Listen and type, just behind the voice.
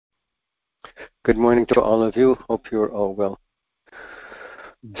Good morning to all of you. Hope you're all well.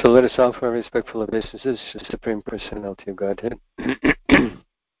 So let us offer our respectful obeisances to the Supreme Personality of Godhead.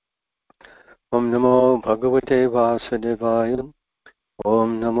 Om Namo Bhagavate Vasudevaya.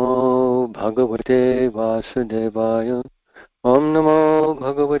 Om Namo Bhagavate Vasudevaya. Om Namo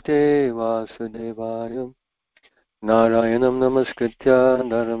Bhagavate Vasudevaya. Narayanam Namaskritya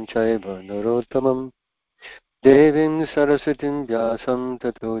Naram Chaiva Narottamam Devim Saraswatim Vyasam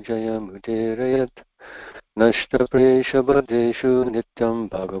Tato Jayamudирayat Nashtapreshabhadeshu Nityam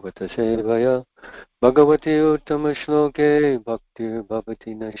Bhagavata Sevaya Bhagavati Uttama Shloke Bhaktir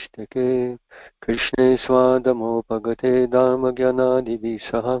Bhavati Nashtake Krishne Swadamo Bhagate Dharma Gyanadi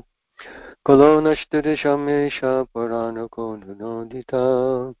Visaha Kalo Nashtade Shamesha Purana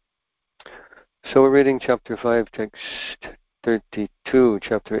Konunodita. So we're reading chapter 5, text 32,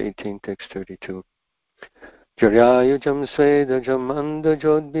 chapter 18, text 32. Jaryayujam Svedajam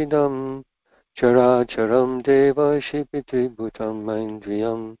Andajodbidam Characharam Deva Shipiti Bhutam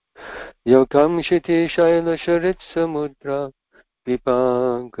Mandriyam Yokam Shiti Shaila Sharit Samudra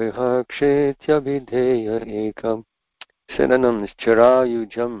Vipankrihakshetya Videya Ekam. Synonyms: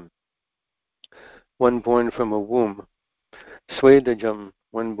 Charayujam, one born from a womb; Svedajam,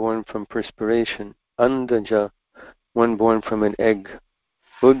 one born from perspiration; Andaja, one born from an egg;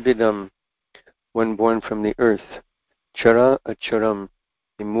 Udbidam, one born from the earth; Chara Acharam,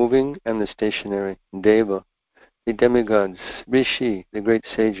 the moving and the stationary; Deva, the demigods; Rishi, the great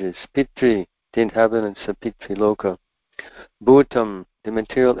sages; Pitri, the inhabitants of Pitri Loka; Bhutam, the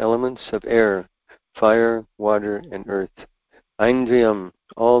material elements of air, fire, water, and earth; Aindriyam,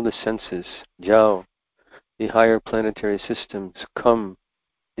 all the senses; Jao, the higher planetary systems; Kam,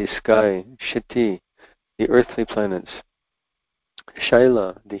 the sky; Shiti, the earthly planets;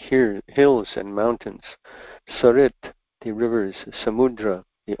 Shaila, the hills and mountains; Sarit, the rivers; Samudra,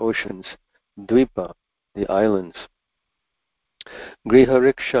 the oceans; Dvipa, the islands;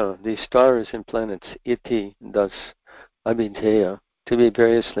 Grihariksha, the stars and planets; Iti, thus; Abhideya, to be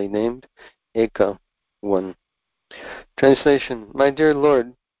variously named; Eka, one. Translation: My dear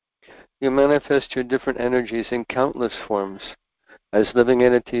Lord, you manifest your different energies in countless forms, as living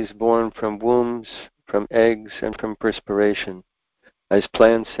entities born from wombs, from eggs, and from perspiration, as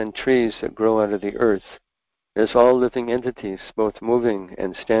plants and trees that grow out of the earth, as all living entities, both moving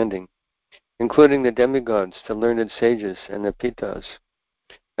and standing, including the demigods, the learned sages, and the Pitas,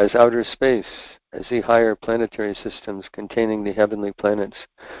 as outer space, as the higher planetary systems containing the heavenly planets,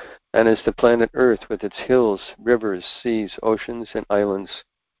 and as the planet Earth with its hills, rivers, seas, oceans, and islands.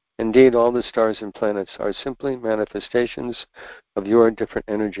 Indeed, all the stars and planets are simply manifestations of your different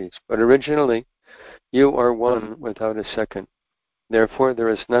energies, but originally you are one without a second. Therefore, there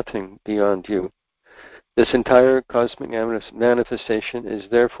is nothing beyond you. This entire cosmic manifestation is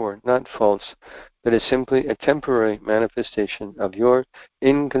therefore not false, but is simply a temporary manifestation of your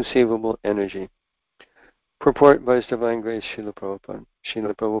inconceivable energy. Purport by His Divine Grace Srila Prabhupada.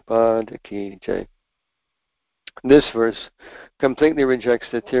 Srila Prabhupada Ki Jai. This verse completely rejects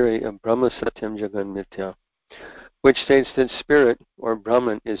the theory of Brahma Satyam Jagan Mithya, which states that spirit, or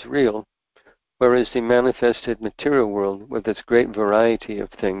Brahman, is real, whereas the manifested material world, with its great variety of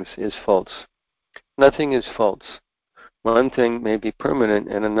things, is false. Nothing is false. One thing may be permanent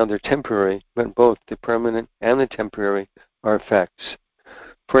and another temporary, but both the permanent and the temporary are facts.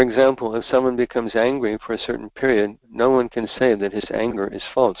 For example, if someone becomes angry for a certain period, no one can say that his anger is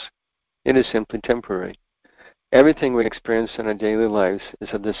false. It is simply temporary. Everything we experience in our daily lives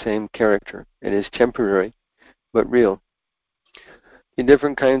is of the same character. It is temporary, but real. The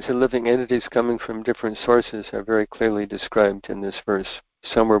different kinds of living entities coming from different sources are very clearly described in this verse.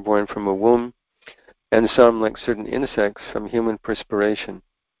 Some were born from a womb, and some, like certain insects, from human perspiration.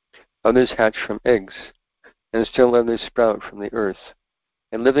 Others hatch from eggs, and still others sprout from the earth.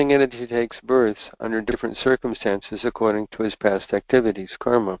 A living entity takes birth under different circumstances according to his past activities,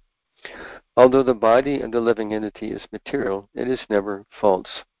 karma. Although the body of the living entity is material, it is never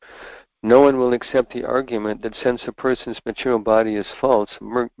false. No one will accept the argument that since a person's material body is false,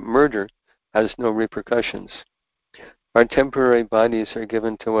 murder has no repercussions. Our temporary bodies are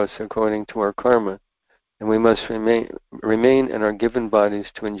given to us according to our karma, and we must remain in our given bodies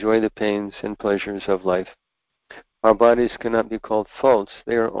to enjoy the pains and pleasures of life. Our bodies cannot be called false,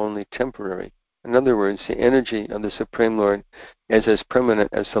 they are only temporary. In other words, the energy of the Supreme Lord is as permanent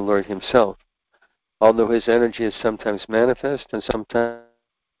as the Lord Himself, although His energy is sometimes manifest and sometimes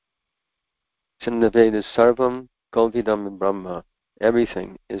in the Vedas, Sarvam Kalvidam Brahma.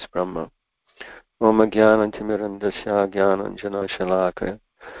 Everything is Brahma. Om Jnana Timirandasya Jnana Jana Shalakaya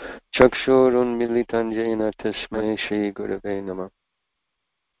Chakshurun Militanjena Tasmai Shri Gurave Namah.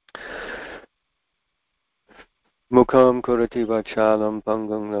 Mukham kurati vachalam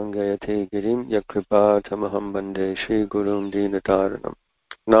pangam langayate girim yakripatamaham bande Shri Gurum Dinataranam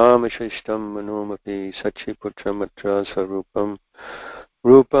Namashishtam Manomapi Sachiputramatra Sarupam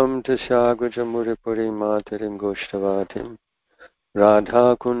Rupam Tasyagrajamuripuri Matarim Goshtavatim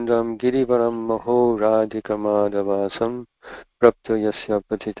Radha Kundam Girivaram Maho Radhikamadavasam Prapto Yasya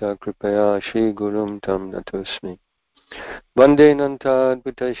Patita Kripaya Shri Gurum Tam Natusmi Vande Nantad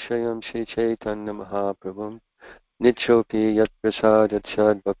Bhutashayam Shri Chaitanya Mahaprabhum Nichopi Yat Prasad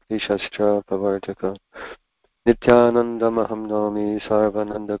Chad Bhakti Shastra Pavartaka Nityanandamaham Nami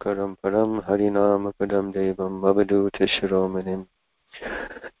Sarvanandakaram Param Harinama Padam Devam Avadhuta Shiromanim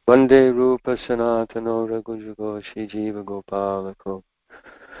Vande Rupa Sanatano Raghujugo Shri Jiva Gopalako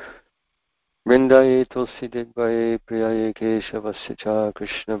Vrindaye Tulsi Digvaye Priyaye Keshavasya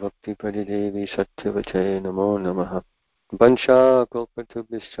Krishna Bhakti Pradidevi Satyavate Namo Namaha Vansha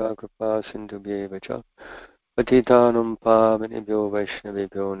Kalpatubhischa Kripa Sindhubhyeva Cha Patitanam Pavanebhyo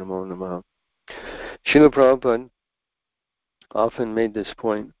Vaishnavebhyo Namo Namaha. Srila Prabhupada often made this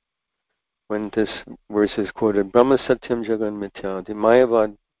point when this verse is quoted. Brahma Satyam Jagan Mithya. The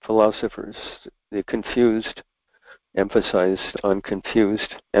Mayavad philosophers, the confused, emphasis on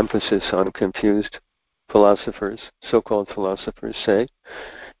confused philosophers, so-called philosophers, say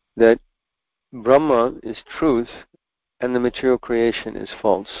that Brahma is truth and the material creation is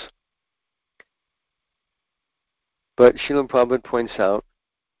false. But Srila Prabhupada points out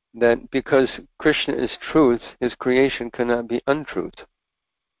that because Krishna is truth, his creation cannot be untruth.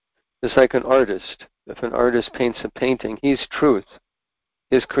 It's like an artist. If an artist paints a painting, he's truth.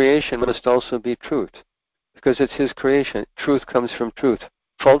 His creation must also be truth, because it's his creation. Truth comes from truth.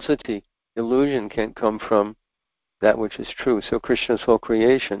 Falsity, illusion can't come from that which is true. So Krishna's whole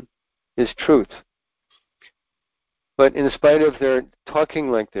creation is truth. But in spite of their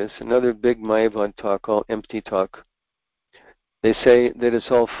talking like this, another big Mayavad talk, all empty talk, they say that it's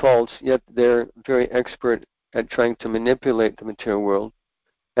all false, yet they're very expert at trying to manipulate the material world,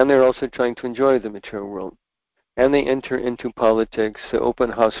 and they're also trying to enjoy the material world. And they enter into politics, they open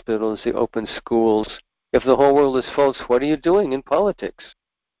hospitals, they open schools. If the whole world is false, what are you doing in politics?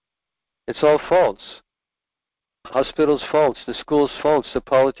 It's all false. Hospitals false, the school's false, the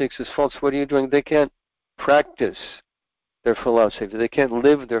politics is false. What are you doing? They can't practice their philosophy. They can't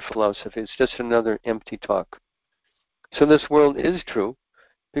live their philosophy. It's just another empty talk. So this world is true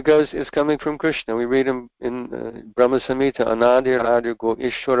because it's coming from Krishna. We read in Brahma Samhita, Anadir Adir Go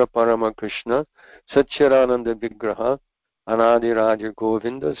Ishwara Parama Krishna Satchirananda Vigraha Anadir Adir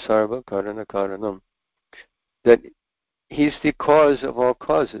Govinda Sarva Karana Karanam. That he's the cause of all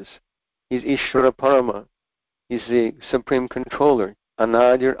causes. He's Ishwara Parama. He's the supreme controller.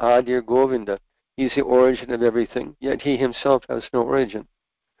 Anadir Adir Govinda. He's the origin of everything. Yet he himself has no origin.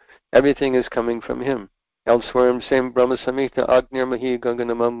 Everything is coming from him. Elsewhere in the same Brahma Samhita, Agnir Mahi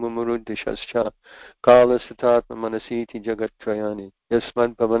Gaganamam Mumuruddhishascha Kala Satatma Manasiti Jagatrayani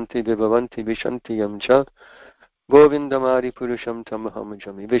Yasmad Bhavanti Vibhavanti Vishanti Yamcha Govindamari Purusham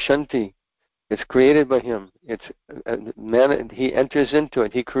Tamahamajami. Vishanti, it's created by him. It's he enters into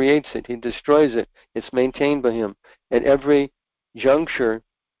it, he creates it, he destroys it. It's maintained by him. At every juncture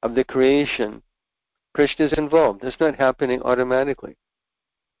of the creation, Krishna is involved. It's not happening automatically.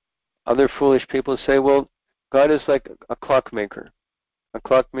 Other foolish people say, well, God is like a clockmaker. A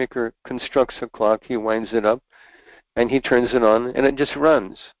clockmaker constructs a clock, he winds it up, and he turns it on, and it just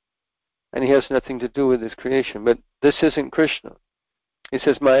runs. And he has nothing to do with his creation. But this isn't Krishna. He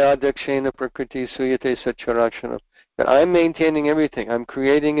says, Maya dakshena prakriti suyate satcharachana. That I'm maintaining everything. I'm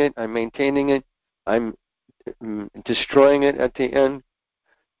creating it, I'm maintaining it, I'm destroying it at the end.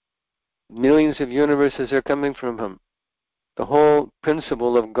 Millions of universes are coming from him. The whole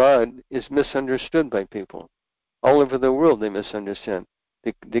principle of God is misunderstood by people. All over the world they misunderstand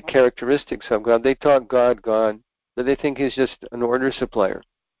the characteristics of God. They talk God, God, but they think he's just an order supplier.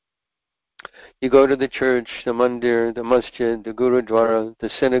 You go to the church, the mandir, the masjid, the gurudwara, the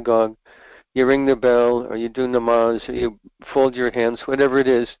synagogue, you ring the bell, or you do namaz, or you fold your hands, whatever it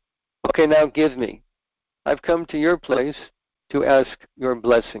is. Okay, now give me. I've come to your place to ask your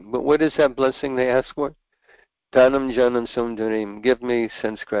blessing. But what is that blessing they ask for? Dhanam janam sundarim. Give me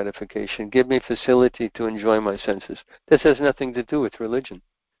sense gratification. Give me facility to enjoy my senses. This has nothing to do with religion.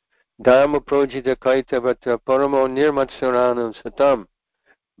 Dharma projita kaitavatra paramo nirmatsaranam satam.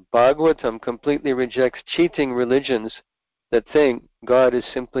 Bhagavatam completely rejects cheating religions that think God is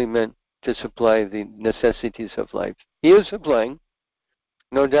simply meant to supply the necessities of life. He is supplying,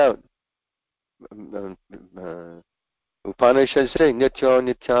 no doubt. Upanishads say, Nityo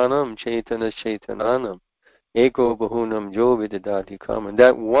Nityanam Chaitana Chaitananam Eko Bahunam Jo Vidadati Kaman.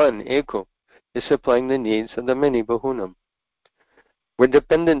 That one, Eko, is supplying the needs of the many, Bahunam. We're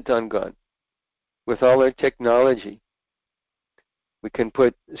dependent on God. With all our technology, we can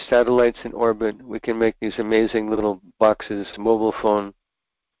put satellites in orbit. We can make these amazing little boxes, mobile phone.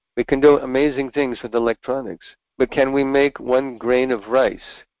 We can do amazing things with electronics. But can we make one grain of rice?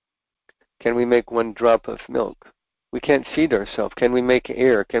 Can we make one drop of milk? We can't feed ourselves. Can we make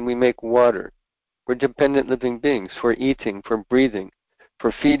air? Can we make water? We're dependent living beings for eating, for breathing,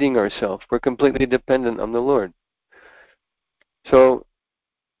 for feeding ourselves. We're completely dependent on the Lord. So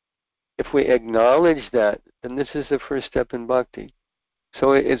if we acknowledge that, then this is the first step in bhakti.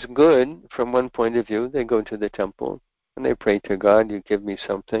 So it's good from one point of view. They go to the temple and they pray to God. You give me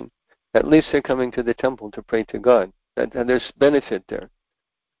something. At least they're coming to the temple to pray to God. And there's benefit there.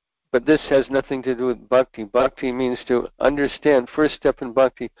 But this has nothing to do with bhakti. Bhakti means to understand, first step in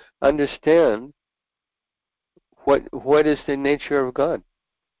bhakti, understand what is the nature of God.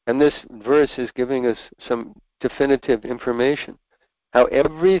 And this verse is giving us some definitive information. How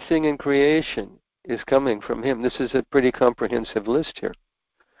everything in creation is coming from Him. This is a pretty comprehensive list here.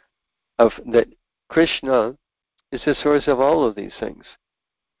 Of that Krishna is the source of all of these things.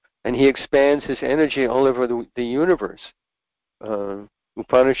 And He expands His energy all over the universe.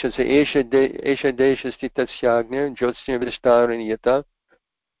 Upanishad says, Esha desha stitasyagner jyotsya vistaran yata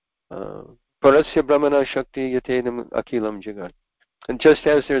parasya brahmana shakti yatenam akilam jagat. And just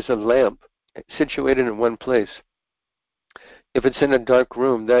as there's a lamp situated in one place, if it's in a dark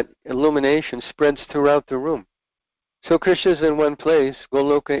room, that illumination spreads throughout the room. So Krishna's in one place,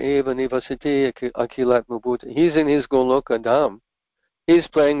 Goloka eva nivasati akilat mubhuta. He's in his Goloka dham. He's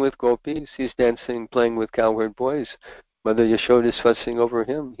playing with gopis. He's dancing, playing with cowherd boys. Mother Yashoda is fussing over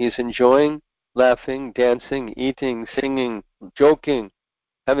him. He's enjoying, laughing, dancing, eating, singing, joking,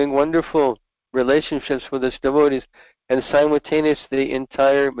 having wonderful relationships with his devotees. And simultaneously, the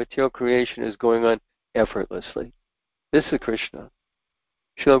entire material creation is going on effortlessly. This is Krishna.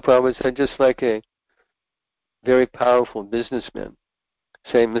 Srila Prabhupada said, just like a very powerful businessman,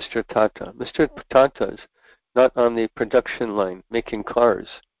 say Mr. Tata. Mr. Tata's not on the production line making cars.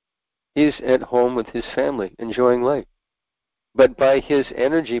 He's at home with his family, enjoying life. But by his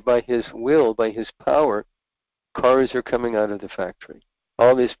energy, by his will, by his power, cars are coming out of the factory.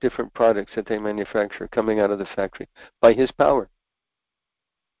 All these different products that they manufacture coming out of the factory by his power.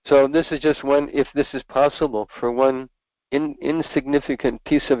 So this is just one, if this is possible for one insignificant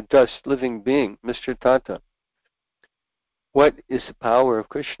piece of dust living being, Mr. Tata, what is the power of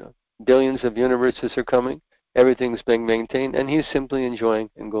Krishna? Billions of universes are coming, everything's being maintained, and he's simply enjoying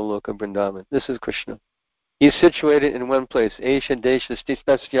in Goloka Vrindavan. This is Krishna. He's situated in one place. Esha desha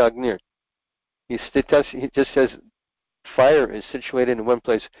stitasya agnir. He just says fire is situated in one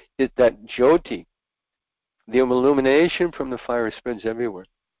place. That jyoti, the illumination from the fire spreads everywhere.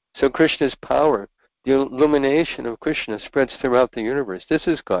 So Krishna's power, the illumination of Krishna spreads throughout the universe. This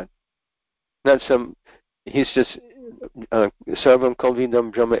is God. Not he's just sarvam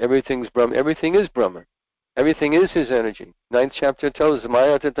kalvidam Brahma. Everything's Brahma. Everything is Brahma. Everything is his energy. 9th chapter tells us,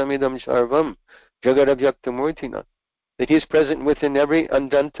 Maya tatamidam sarvam jagadabhyaktamurtina. That he's present within every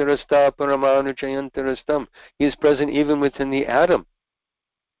andantarasta paramanu chayantarastam. He's present even within the atom.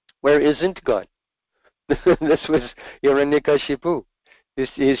 Where isn't God? This was Hiranyakashipu.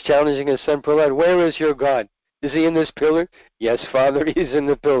 He's challenging his son Prahlad. Where is your God? Is he in this pillar? Yes, Father, he's in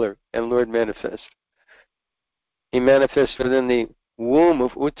the pillar. And Lord manifests. He manifests within the womb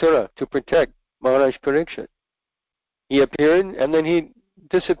of Uttara to protect Maharaj Parikshit. He appeared and then he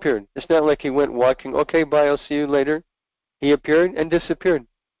disappeared. It's not like he went walking, okay, bye, I'll see you later. He appeared and disappeared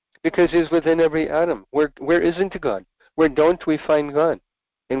because he's within every atom. Where isn't God? Where don't we find God?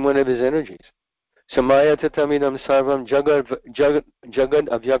 In one of his energies. Samaya tatamidam sarvam jagad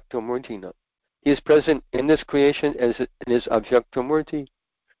avyakta murtina. He is present in this creation as in his avyakta murti,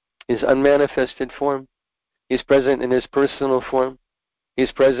 his unmanifested form. He's present in his personal form.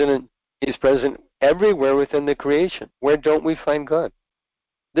 He's present everywhere within the creation. Where don't we find God?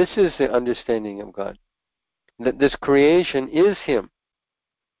 This is the understanding of God. That this creation is Him.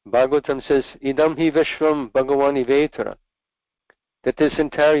 Bhagavatam says, Idam hi vishvam bhagavani vetara. That this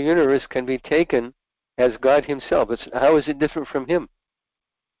entire universe can be taken as God Himself. How is it different from Him?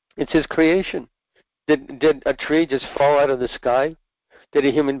 It's His creation. Did a tree just fall out of the sky? Did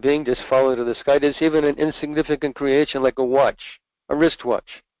a human being just fall out of the sky? There's even an insignificant creation like a watch, a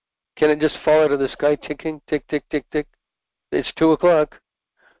wristwatch. Can it just fall out of the sky ticking, tick, tick, tick, tick? It's 2 o'clock.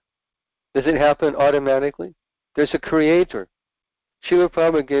 Does it happen automatically? There's a creator. Srila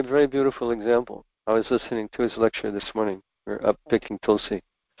Prabhupada gave a very beautiful example. I was listening to his lecture this morning. We were up picking Tulsi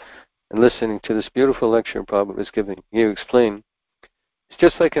and listening to this beautiful lecture Prabhupada was giving. He explained, it's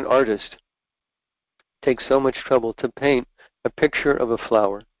just like an artist. take so much trouble to paint a picture of a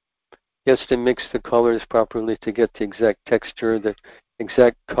flower. He has to mix the colors properly to get the exact texture, the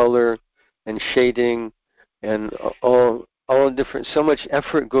exact color and shading, and all different. So much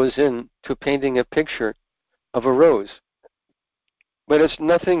effort goes in to painting a picture of a rose, but it's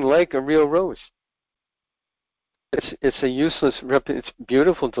nothing like a real rose. It's a useless. It's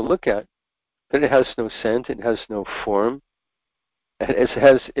beautiful to look at, but it has no scent. It has no form.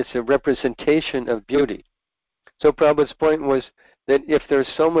 It's a representation of beauty. So Prabhupada's point was that if there's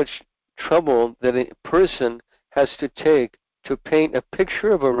so much trouble that a person has to take to paint a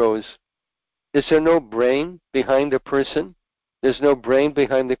picture of a rose, is there no brain behind a person? There's no brain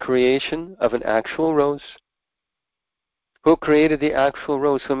behind the creation of an actual rose? Who created the actual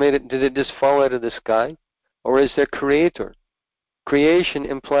rose? Who made it? Did it just fall out of the sky? Or is there creator? Creation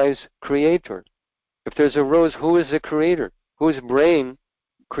implies creator. If there's a rose, who is the creator? Whose brain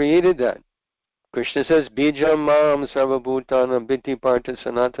created that? Krishna says, Bijam Mam Sarvabhutanam Biti Partha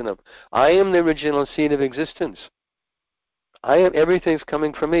Sanatanam. I am the original seed of existence. Everything's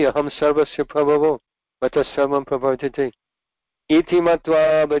coming from me. Aham Sarvasya Prabhavo Vata Sarvam Pravartite. Iti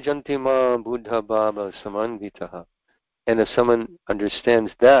Matva Bhajanti Mam Buddha Bhava Samanvitaha. And if someone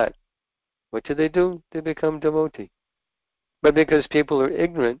understands that, what do? They become devotee. But because people are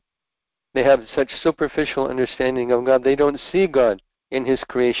ignorant, they have such superficial understanding of God, they don't see God in His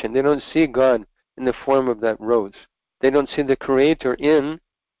creation. They don't see God in the form of that rose. They don't see the Creator in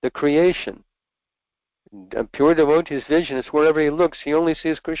the creation. A pure devotee's vision is wherever he looks, he only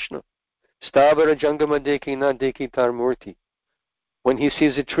sees Krishna. Stavara Jangama Deki Na Deki Tarmurti. When he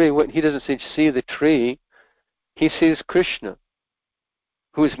sees a tree, he doesn't see the tree, he sees Krishna,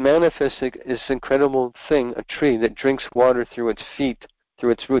 who is manifesting this incredible thing, a tree that drinks water through its feet,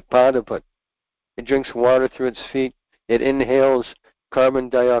 through its root padapat. It drinks water through its feet. It inhales carbon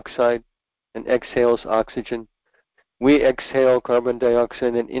dioxide and exhales oxygen. We exhale carbon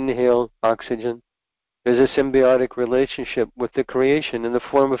dioxide and inhale oxygen. There's a symbiotic relationship with the creation in the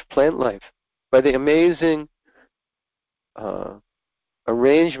form of plant life. By the amazing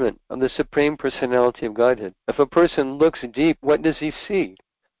arrangement of the Supreme Personality of Godhead. If a person looks deep, what does he see?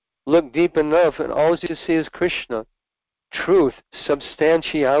 Look deep enough and all you see is Krishna. Truth,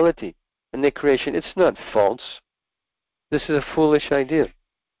 substantiality in the creation. It's not false. This is a foolish idea.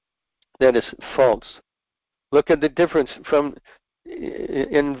 That is false. Look at the difference from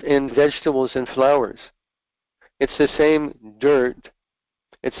in vegetables and flowers. It's the same dirt.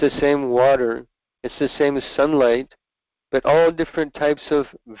 It's the same water. It's the same sunlight. But all different types of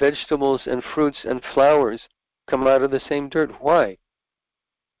vegetables and fruits and flowers come out of the same dirt. Why?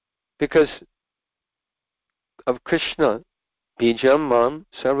 Because of Krishna. Bijam Mam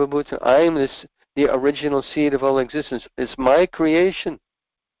Sarvabhuta. I am the original seed of all existence. It's my creation.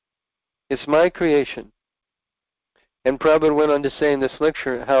 It's my creation. And Prabhupada went on to say in this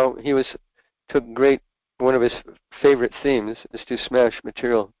lecture how he one of his favorite themes is to smash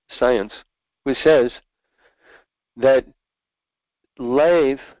material science, who says that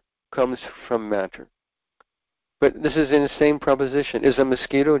life comes from matter. But this is in the same proposition. Is a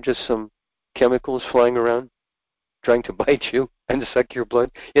mosquito just some chemicals flying around trying to bite you and suck your blood?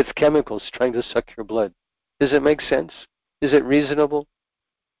 It's chemicals trying to suck your blood. Does it make sense? Is it reasonable?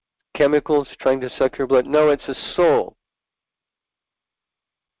 Chemicals trying to suck your blood? No, it's a soul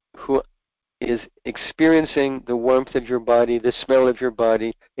who is experiencing the warmth of your body, the smell of your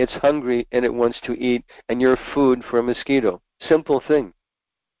body. It's hungry and it wants to eat, and you're food for a mosquito. Simple thing.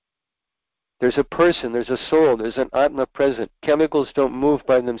 There's a person, there's a soul, there's an Atma present. Chemicals don't move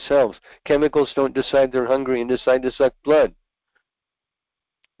by themselves. Chemicals don't decide they're hungry and decide to suck blood.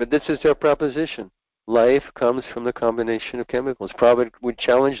 But this is their proposition. Life comes from the combination of chemicals. Prabhupada would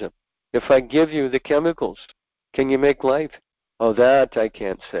challenge them. If I give you the chemicals, can you make life? Oh, that I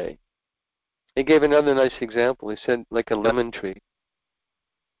can't say. He gave another nice example. He said, like a lemon tree.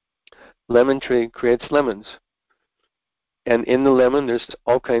 Lemon tree creates lemons. And in the lemon, there's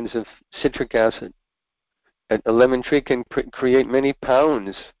all kinds of citric acid. A lemon tree can create many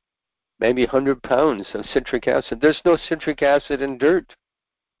pounds, maybe 100 pounds of citric acid. There's no citric acid in dirt.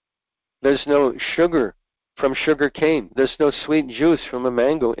 There's no sugar from sugar cane. There's no sweet juice from a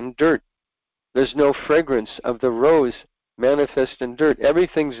mango in dirt. There's no fragrance of the rose manifest in dirt.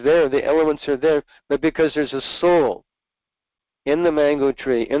 Everything's there. The elements are there. But because there's a soul in the mango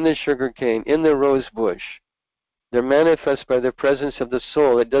tree, in the sugar cane, in the rose bush, they're manifest by the presence of the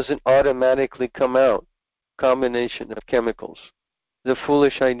soul. It doesn't automatically come out. Combination of chemicals. It's a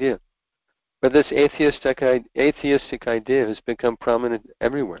foolish idea. But this atheistic idea has become prominent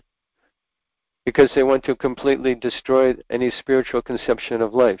everywhere. Because they want to completely destroy any spiritual conception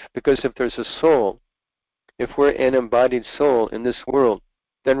of life. Because if there's a soul, if we're an embodied soul in this world,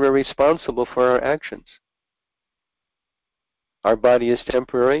 then we're responsible for our actions. Our body is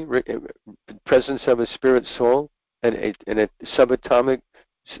temporary, presence of a spirit soul and a subatomic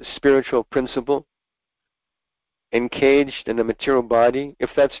spiritual principle encaged in a material body.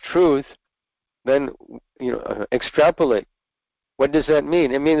 If that's truth, then extrapolate. What does that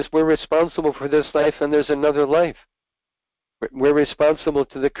mean? It means we're responsible for this life and there's another life. We're responsible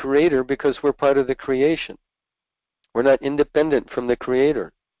to the Creator because we're part of the creation. We're not independent from the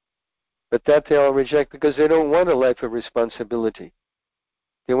Creator. But that they all reject because they don't want a life of responsibility.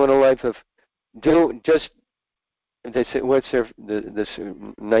 They want a life of they say, what's this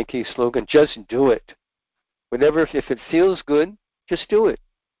Nike slogan? Just do it. Whatever, if it feels good, just do it.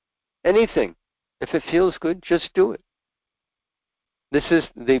 Anything. If it feels good, just do it. This is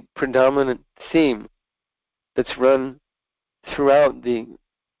the predominant theme that's run throughout the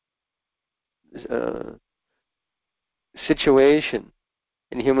situation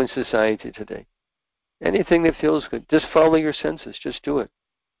in human society today. Anything that feels good, just follow your senses, just do it.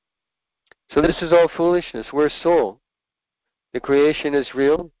 So this is all foolishness. We're soul. The creation is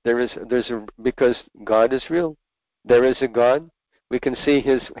real. Because God is real. There is a God. We can see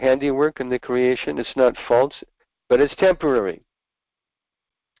His handiwork in the creation. It's not false, but it's temporary.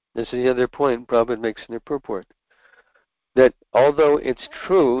 This is the other point Prabhupada makes in the purport. That although it's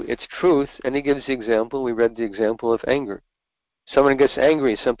true, it's truth, and he gives the example, we read the example of anger. Someone gets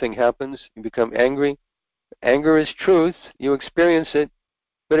angry, something happens, you become angry. Anger is truth, you experience it,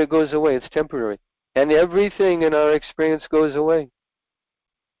 but it goes away, it's temporary. And everything in our experience goes away.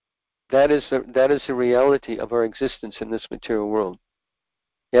 That is the reality of our existence in this material world.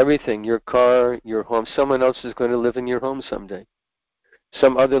 Everything, your car, your home, someone else is going to live in your home someday.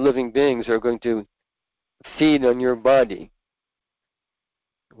 Some other living beings are going to feed on your body,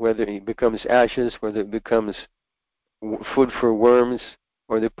 whether it becomes ashes, whether it becomes food for worms,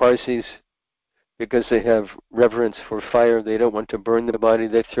 or the Parsis, because they have reverence for fire, they don't want to burn the body,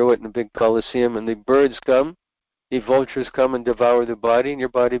 they throw it in a big coliseum, and the birds come, the vultures come and devour the body, and your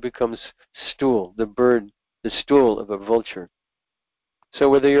body becomes stool, the stool of a vulture. So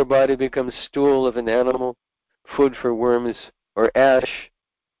whether your body becomes stool of an animal, food for worms, or ash,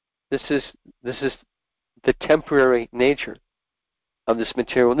 this is the temporary nature of this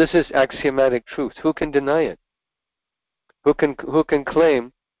material. This is axiomatic truth. Who can deny it? Who can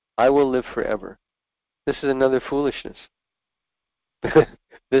claim, I will live forever? This is another foolishness.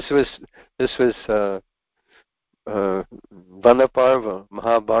 This was Vanaparva,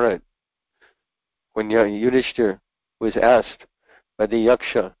 Mahabharata, when Yudhishthira was asked by the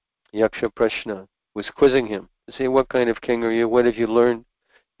Yaksha Prashna, was quizzing him to say, what kind of king are you? What have you learned?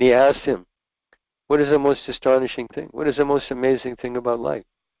 And he asked him, what is the most astonishing thing? What is the most amazing thing about life?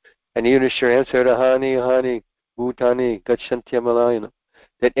 And Yudhishthira answered, Ahani, Ahani, Bhutani, Gachantyamalayana.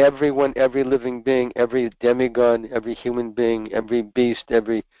 That everyone, every living being, every demigod, every human being, every beast,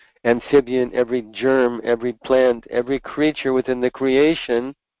 every amphibian, every germ, every plant, every creature within the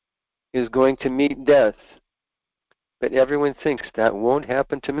creation is going to meet death. But everyone thinks that won't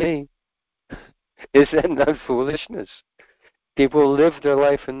happen to me. Is that not foolishness? People live their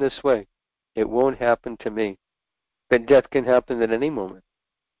life in this way. It won't happen to me. But death can happen at any moment.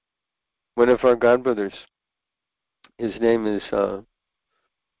 One of our godbrothers, his name is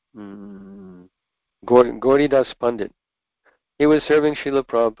Gauridas Pandit. He was serving Srila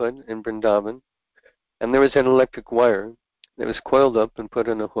Prabhupada in Vrindavan, and there was an electric wire that was coiled up and put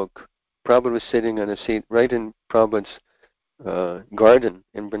on a hook. Prabhupada was sitting on a seat right in Prabhupada's garden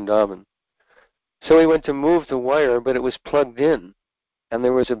in Vrindavan. So he went to move the wire, but it was plugged in, and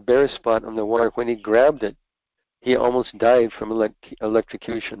there was a bare spot on the wire. When he grabbed it, he almost died from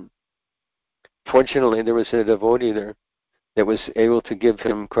electrocution. Fortunately, there was a devotee there that was able to give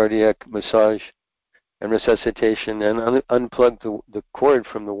him cardiac massage and resuscitation and unplug the cord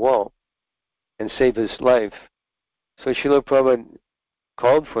from the wall and save his life. So Srila Prabhupada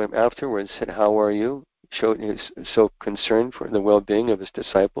called for him afterwards, said, how are you? Showed he was so concerned for the well-being of his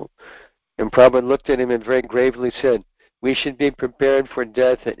disciple. And Prabhupada looked at him and very gravely said, we should be prepared for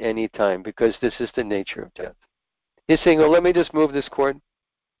death at any time because this is the nature of death. He's saying, oh, let me just move this cord.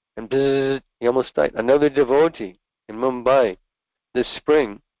 And bzzz, he almost died. Another devotee in Mumbai this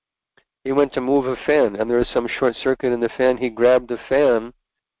spring, he went to move a fan, and there was some short circuit in the fan. He grabbed the fan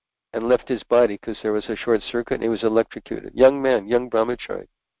and left his body because there was a short circuit, and he was electrocuted. Young man, young brahmachari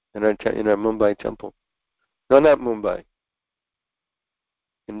in our Mumbai temple. No, not Mumbai.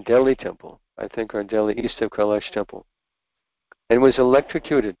 In Delhi temple. I think our Delhi, east of Kailash temple. And was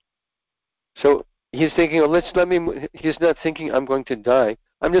electrocuted. So he's thinking, oh, he's not thinking, I'm going to die.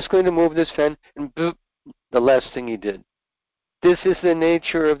 I'm just going to move this fan, and boop, the last thing he did. This is the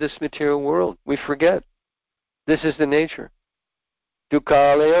nature of this material world. We forget. This is the nature.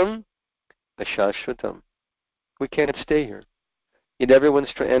 Dukkhalayam ashashvatam. We can't stay here. Yet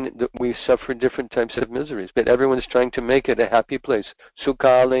everyone's trying, we suffer different types of miseries, but everyone's trying to make it a happy place.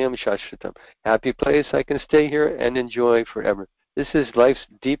 Sukhalayam shashvatam. Happy place, I can stay here and enjoy forever. This is life's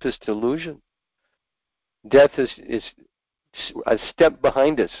deepest illusion. Death is a step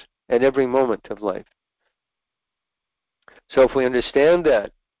behind us at every moment of life. So if we understand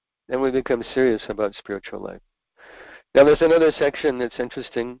that, then we become serious about spiritual life. Now there's another section that's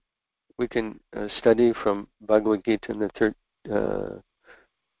interesting. We can study from Bhagavad Gita in the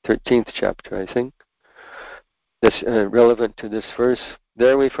 13th chapter, I think. That's relevant to this verse.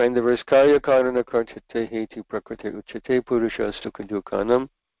 There we find the verse, Karya karana kartate heti prakriti uchate purusha sukha dukhanam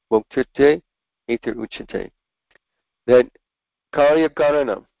bhoktate hetir uchate. That Karya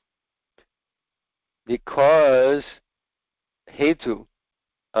karana, because hetu,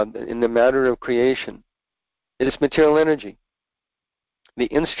 in the matter of creation, is material energy. The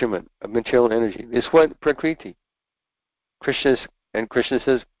instrument of material energy is what? Prakriti. Krishna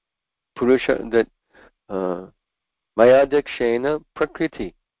says, Purusha, that Mayadekshena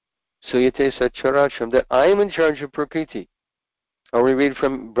Prakriti. Suyate Satcharacham, that I am in charge of Prakriti. Or we read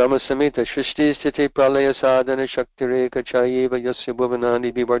from Brahma Samhita, Shrishti Sthiti Pralaya Sadhana Shaktireka Chayeva Yasya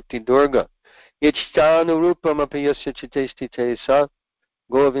Bhuvanani Vivarti Durga. Ichtanurupam Apayasya Chitestite Sa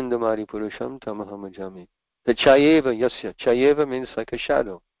Govindamari Purusham Tamahamajami. The Chayeva Yasya. Chayeva means like a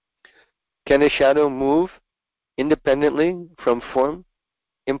shadow. Can a shadow move independently from form?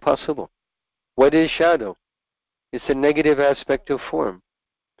 Impossible. What is shadow? It's a negative aspect of form.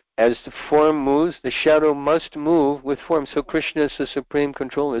 As the form moves, the shadow must move with form. So Krishna is the supreme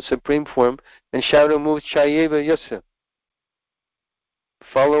controller, supreme form, and shadow moves Chayeva Yasya,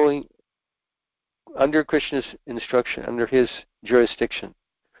 following under Krishna's instruction, under his jurisdiction.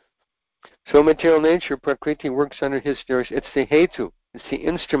 So material nature, Prakriti, works under his jurisdiction. It's the hetu, it's the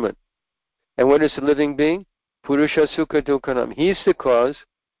instrument. And what is the living being? Purusha Sukha Dukhanam. He's the cause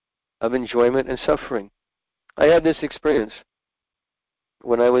of enjoyment and suffering. I had this experience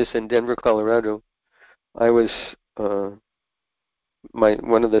when I was in Denver, Colorado. I was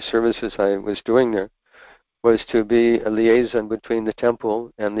one of the services I was doing there was to be a liaison between the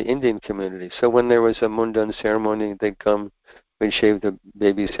temple and the Indian community. So when there was a mundan ceremony, they'd come, we'd shave the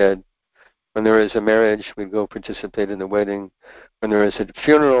baby's head. When there was a marriage, we'd go participate in the wedding. When there was a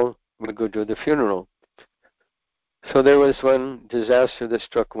funeral, we'd go do the funeral. So there was one disaster that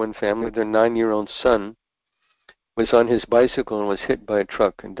struck one family. Their 9-year-old son was on his bicycle and was hit by a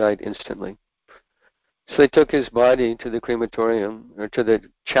truck and died instantly. So they took his body to the crematorium, or to the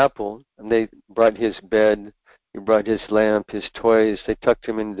chapel, and they brought his bed, they brought his lamp, his toys. They tucked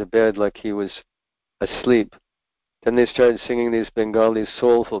him into the bed like he was asleep. Then they started singing these Bengali,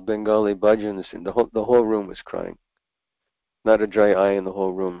 soulful Bengali bhajans, and the whole room was crying. Not a dry eye in the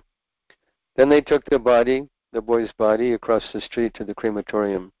whole room. Then they took the body, the boy's body, across the street to the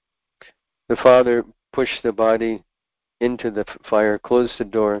crematorium. The father pushed the body into the fire, closed the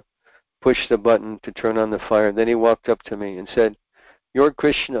door, pushed the button to turn on the fire. Then he walked up to me and said, "Your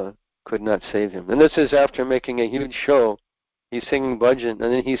Krishna could not save him." And this is after making a huge show. He's singing bhajan,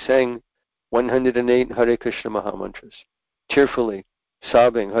 and then he sang 108 Hare Krishna Mahamantras, tearfully,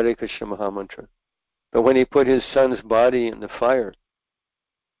 sobbing Hare Krishna Mahamantra. But when he put his son's body in the fire,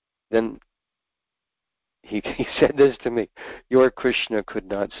 then he said this to me, "Your Krishna could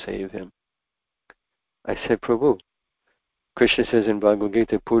not save him." I said, "Prabhu," Krishna says in Bhagavad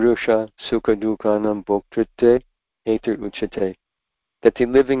Gita, Purusha Sukha Dukhanam Bhoktrite Hetir Uchate, that the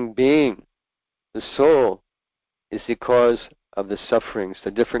living being, the soul, is the cause of the sufferings,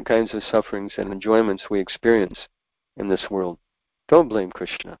 the different kinds of sufferings and enjoyments we experience in this world. Don't blame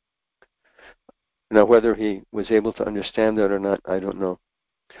Krishna. Now, whether he was able to understand that or not, I don't know.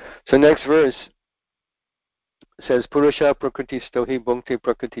 So next verse says, Purusha Prakriti Stohi Bhunkti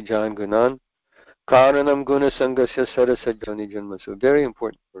Prakriti Jan Gunan Karanam Guna Sangasya Sarasajani Janmasu. Very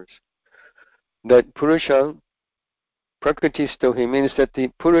important verse. That Purusha Prakriti Stohi means that the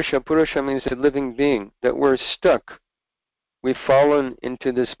Purusha means the living being, that we're stuck. We've fallen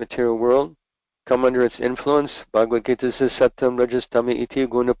into this material world, come under its influence. Bhagavad Gita says, Satyam Rajastami Iti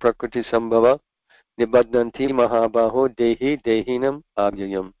Guna Prakriti Sambhava Nibaddanti Mahabaho Dehi Dehinam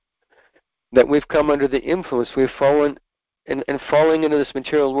Abhyayam. That we've come under the influence, we've fallen, and falling into this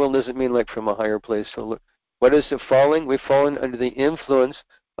material world doesn't mean like from a higher place. So what is the falling? We've fallen under the influence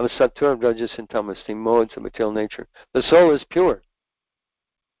of Sattva, Rajas, and Tamas, the modes of material nature. The soul is pure.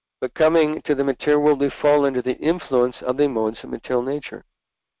 But coming to the material world, we fall under the influence of the modes of material nature.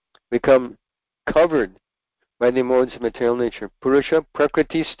 We become covered by the modes of material nature. Purusha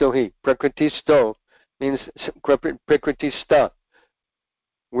prakritisto hi. Prakritisto means prakritista.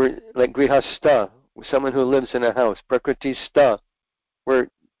 We're like grihasta, someone who lives in a house. Prakritista. We're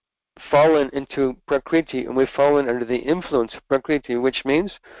fallen into prakriti, and we've fallen under the influence of prakriti, which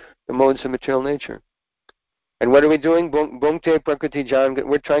means the modes of material nature. And what are we doing? Bhungte prakriti jan.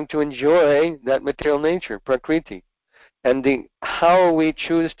 We're trying to enjoy that material nature, prakriti. And how we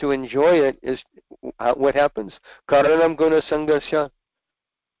choose to enjoy it is what happens. Karanam guna sangasya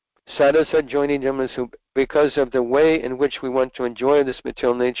sadasa joini jamasu. Because of the way in which we want to enjoy this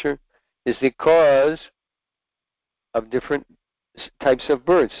material nature is the cause of different types of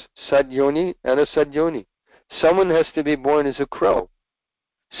births. Sadyoni and asadyoni. Someone has to be born as a crow.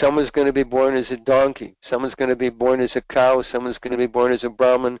 Someone's going to be born as a donkey. Someone's going to be born as a cow. Someone's going to be born as a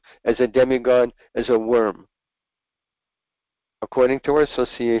Brahmin, as a demigod, as a worm, according to our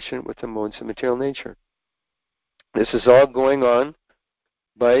association with the modes of material nature. This is all going on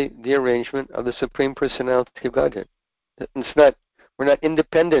by the arrangement of the Supreme Personality of Godhead. We're not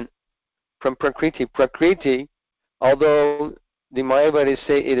independent from Prakriti. Prakriti, although the Mayavadis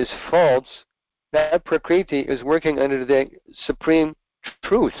say it is false, that Prakriti is working under the Supreme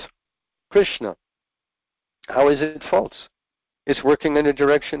Truth, Krishna. How is it false? It's working in the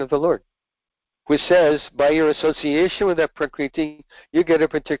direction of the Lord, who says, by your association with that Prakriti, you get a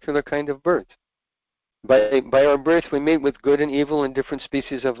particular kind of birth. By our birth, we meet with good and evil in different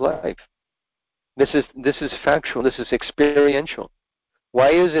species of life. This is factual. This is experiential.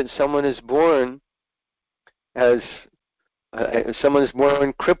 Why is it someone is born as someone is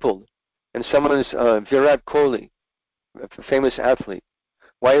born crippled, and someone is Virat Kohli, a famous athlete?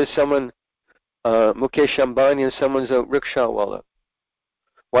 Why is someone Mukesh Ambani and someone's a rickshawala?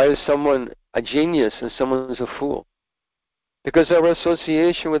 Why is someone a genius and someone's a fool? Because our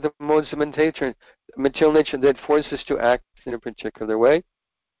association with the modes of material nature that forces us to act in a particular way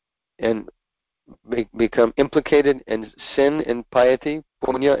and become implicated in sin and piety,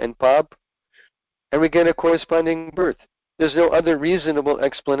 punya and pap, and we get a corresponding birth. There's no other reasonable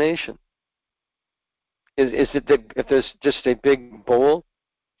explanation. Is it that if there's just a big bowl,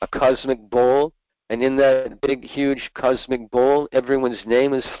 a cosmic bowl, and in that big, huge cosmic bowl, everyone's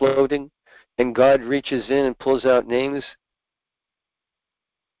name is floating, and God reaches in and pulls out names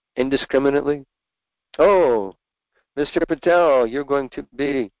indiscriminately? Oh, Mr. Patel, you're going to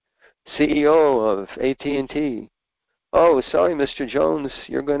be CEO of AT&T. Oh, sorry, Mr. Jones,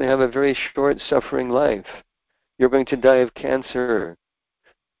 you're going to have a very short, suffering life. You're going to die of cancer.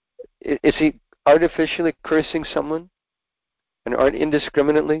 Is he artificially cursing someone and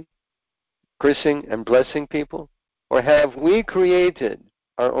indiscriminately cursing and blessing people? Or have we created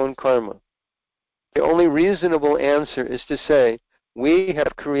our own karma? The only reasonable answer is to say we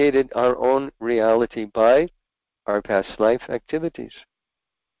have created our own reality by our past life activities.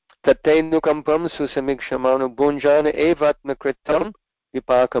 Tattainukampam susamikshamanu bunjana evatmakritam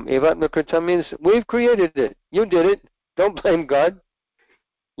vipakam. Evatmakritam means we've created it. You did it. Don't blame God.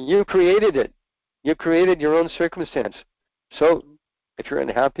 You created it. You created your own circumstance. So, if you're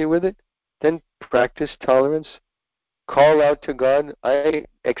unhappy with it, then practice tolerance. Call out to God. I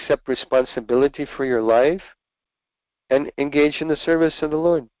accept responsibility for your life, and engage in the service of the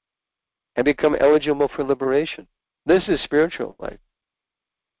Lord, and become eligible for liberation. This is spiritual life.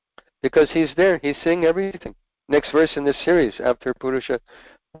 Because He's there. He's seeing everything. Next verse in this series, after Purusha.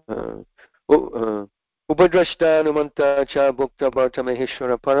 Upadrashta numanta cha bhukta bharta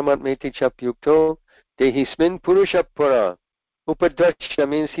maheshwara paramatmeti cha pyukto dehismin purusha para. Upadrashta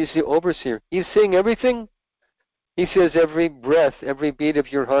means He's the overseer. He's seeing everything. He says every breath, every beat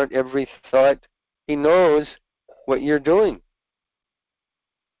of your heart, every thought. He knows what you're doing.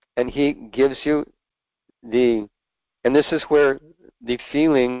 And He gives you and this is where the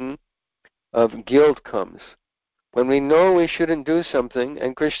feeling of guilt comes. When we know we shouldn't do something,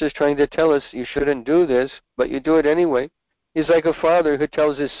 and Krishna is trying to tell us you shouldn't do this, but you do it anyway. He's like a father who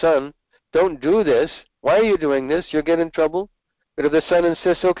tells his son, don't do this. Why are you doing this? You'll get in trouble. But if the son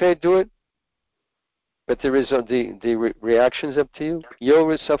insists, okay, do it. But the reaction's up to you.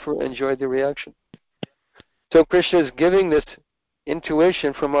 You'll suffer, enjoy the reaction. So Krishna is giving this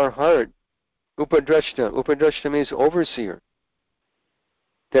intuition from our heart. Upadrashta. Upadrashta means overseer.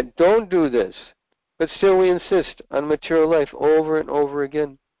 That don't do this. But still we insist on material life over and over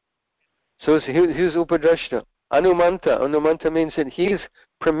again. So here's Upadrashta. Anumanta. Anumanta means that he's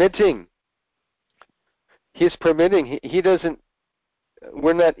permitting. He's permitting. He doesn't,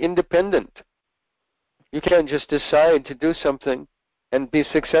 we're not independent. You can't just decide to do something and be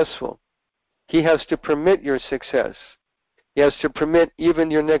successful. He has to permit your success. He has to permit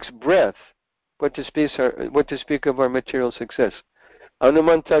even your next breath what to speak of our material success.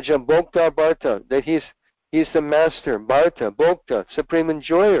 Anumantaja Bhokta Bharta, that he's the master, Bharta, Bhokta, supreme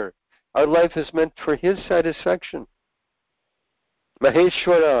enjoyer. Our life is meant for his satisfaction.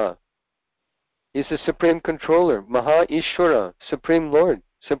 Maheshwara, he's the supreme controller. Maha Ishwara, supreme Lord,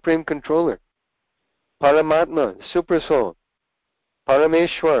 supreme controller. Paramatma, super soul.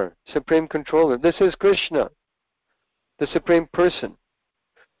 Parameshwar, supreme controller. This is Krishna, the supreme person.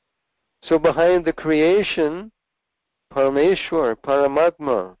 So behind the creation, Parameshwar,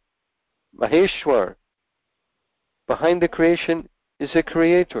 Paramatma, Maheshwar, behind the creation is a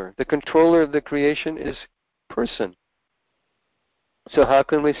creator. The controller of the creation is person. So how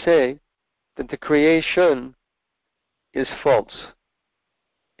can we say that the creation is false?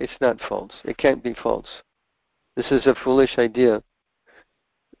 It's not false. It can't be false. This is a foolish idea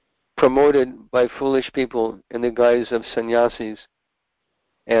promoted by foolish people in the guise of sannyasis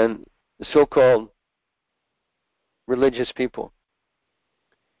and so-called religious people.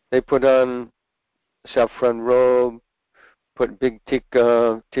 They put on saffron robe, put big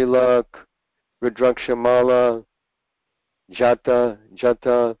tikka, tilak, rudraksha mala, jata,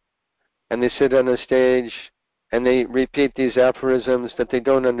 and they sit on a stage and they repeat these aphorisms that they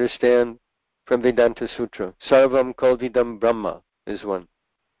don't understand from Vedanta Sutra. Sarvam Kalvidam Brahma is one.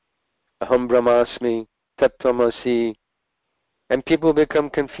 Aham Brahmasmi, Tattvamasi. And people become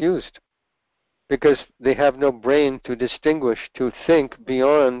confused because they have no brain to distinguish, to think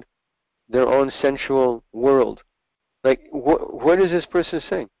beyond their own sensual world. Like, what is this person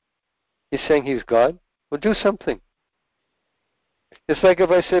saying? He's saying he's God? Well, do something. It's like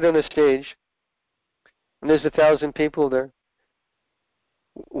if I sit on a stage and there's 1,000 people there.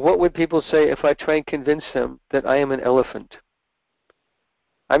 What would people say if I try and convince them that I am an elephant?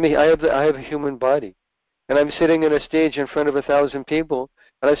 I mean, I have a human body, and I'm sitting on a stage in front of 1,000 people,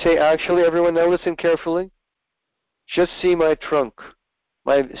 and I say, actually, everyone, now listen carefully. Just see my trunk,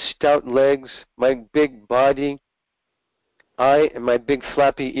 my stout legs, my big body, and my big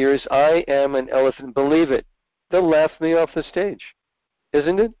flappy ears. I am an elephant. Believe it. They'll laugh me off the stage,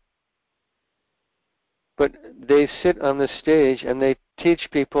 isn't it? But they sit on the stage and they teach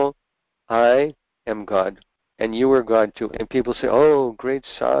people, I am God, and you are God too. And people say, oh, great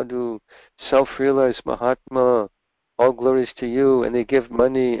sadhu, self-realized Mahatma, all glories to you. And they give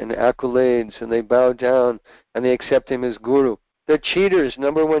money and accolades, and they bow down, and they accept him as guru. They're cheaters,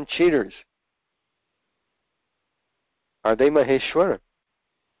 number one cheaters. Are they Maheshwara?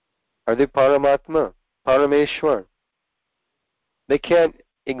 Are they Paramatma, Parameshwar? They can't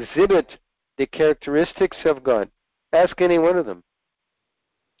exhibit the characteristics of God. Ask any one of them.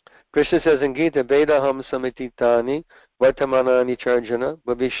 Krishna says in Gita, Vedaham samititani vartamanani charjana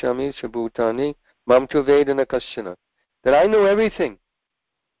bhavishyami subhutani mam tu vedana kasyana. That I know everything,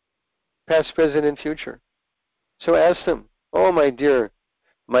 past, present, and future. So ask them, oh my dear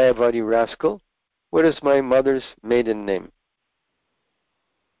Mayavadi rascal, what is my mother's maiden name?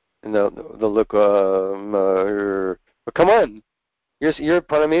 And they'll look, come on, you're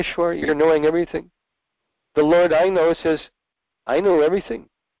Parameshwar, you're knowing everything. The Lord I know says, I know everything.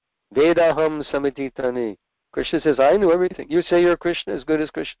 Vedaham samititani. Krishna says, I know everything. You say you're Krishna, as good as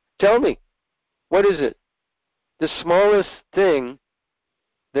Krishna. Tell me, what is it? The smallest thing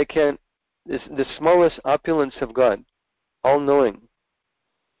that is the smallest opulence of God, all-knowing,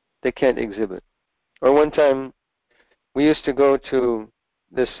 they can't exhibit. Or one time, we used to go to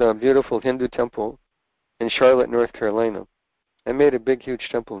this beautiful Hindu temple in Charlotte, North Carolina. I made a big, huge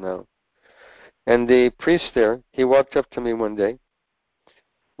temple now. And the priest there, he walked up to me one day.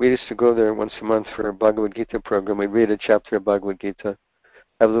 We used to go there once a month for a Bhagavad Gita program. We'd read a chapter of Bhagavad Gita,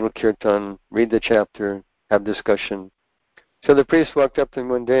 have a little kirtan, read the chapter, have discussion. So the priest walked up to me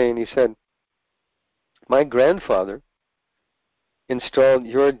one day and he said, my grandfather installed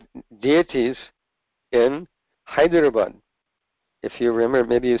your deities in Hyderabad. If you remember,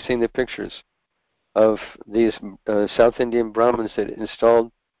 maybe you've seen the pictures of these South Indian Brahmins that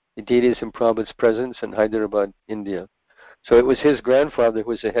installed the deities in Prabhupada's presence in Hyderabad, India. So it was his grandfather who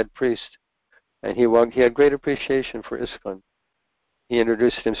was a head priest, and he had great appreciation for ISKCON. He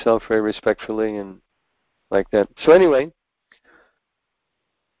introduced himself very respectfully and like that. So anyway,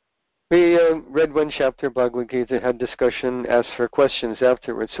 we read one chapter of Bhagavad Gita, had discussion, asked for questions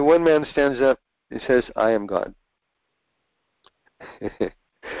afterwards. So one man stands up and says, I am God.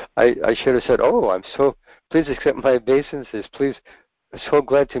 I should have said, oh, please accept my obeisances. Please, I'm so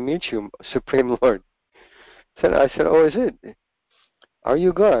glad to meet you, Supreme Lord. I said, oh, is it? Are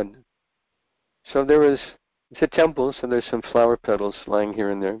you God? So it's a temple, so there's some flower petals lying here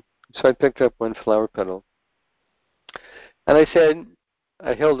and there. So I picked up one flower petal. And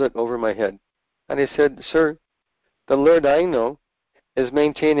I held it over my head. And I said, sir, the Lord I know is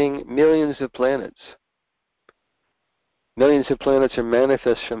maintaining millions of planets. Millions of planets are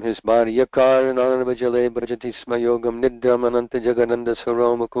manifest from his body. Yakar nananavajale bhajati sma yogam nidram ananta jagananda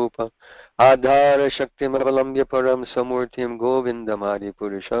saroma kupa adhara shaktim avalamya param samurtim govindam adi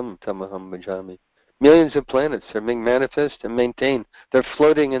purusham tamaham bhajami. Millions of planets are being manifest and maintained. They're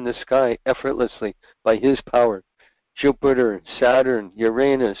floating in the sky effortlessly by his power. Jupiter, Saturn,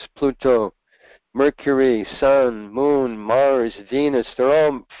 Uranus, Pluto, Mercury, Sun, Moon, Mars, Venus, they're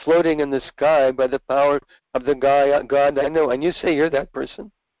all floating in the sky by the power of the God I know. And you say you're that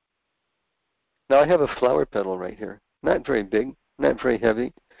person? Now I have a flower petal right here. Not very big, not very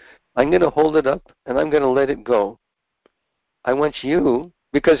heavy. I'm going to hold it up and I'm going to let it go. I want you,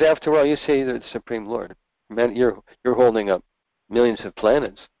 because after all, you say you're the Supreme Lord. Man, you're holding up millions of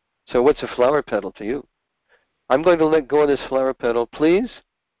planets. So what's a flower petal to you? I'm going to let go of this flower petal. Please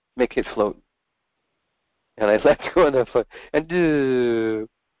make it float. And I let go of the foot. And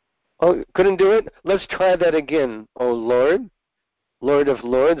couldn't do it? Let's try that again. Oh Lord, Lord of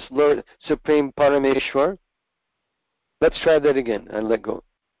Lords, Lord Supreme Parameshwar. Let's try that again. I let go.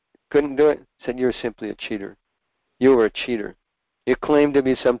 Couldn't do it? Said, you're simply a cheater. You were a cheater. You claim to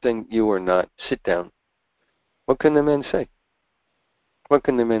be something you were not. Sit down. What can the men say? What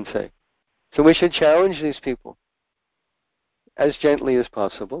can the men say? So we should challenge these people as gently as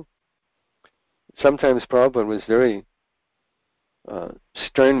possible. Sometimes Prabhupada was very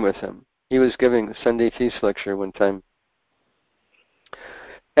stern with him. He was giving a Sunday feast lecture one time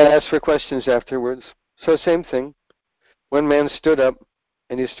and asked for questions afterwards. So same thing. One man stood up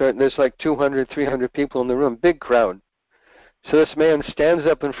and there's like 200, 300 people in the room, big crowd. So this man stands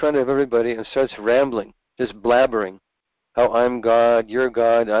up in front of everybody and starts rambling, just blabbering, how I'm God, you're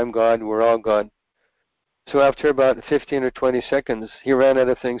God, I'm God, we're all God. So after about 15 or 20 seconds, he ran out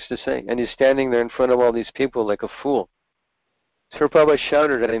of things to say, and he's standing there in front of all these people like a fool. So Prabhupada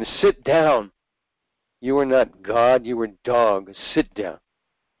shouted at him, sit down. You are not God, you were dog. Sit down.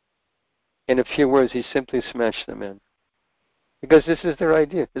 In a few words, he simply smashed the man. Because this is their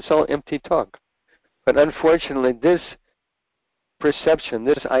idea. It's all empty talk. But unfortunately, this perception,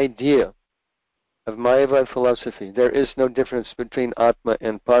 this idea of Mayavad philosophy, there is no difference between Atma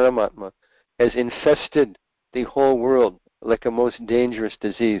and Paramatma, has infested the whole world like a most dangerous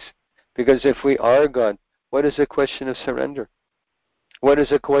disease. Because if we are God, what is a question of surrender? What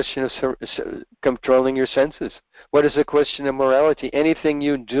is a question of controlling your senses? What is a question of morality? Anything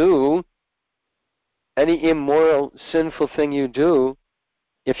you do, any immoral, sinful thing you do,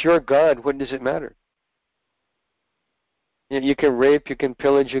 if you're God, what does it matter? You can rape, you can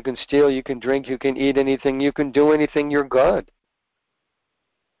pillage, you can steal, you can drink, you can eat anything, you can do anything, you're God.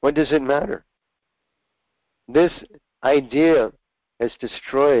 What does it matter? This idea has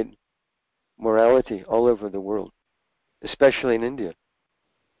destroyed morality all over the world, especially in India,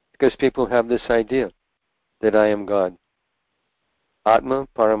 because people have this idea that I am God. Atma,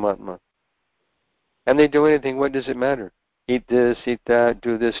 Paramatma. And they do anything, what does it matter? Eat this, eat that,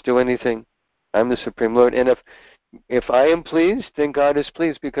 do this, do anything. I'm the Supreme Lord. And if I am pleased, then God is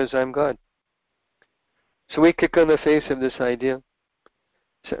pleased because I'm God. So we kick on the face of this idea.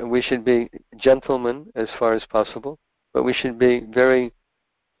 So we should be gentlemen as far as possible, but we should be very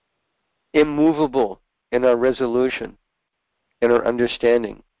immovable in our resolution, in our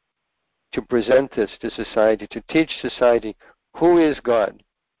understanding, to present this to society, to teach society who is God.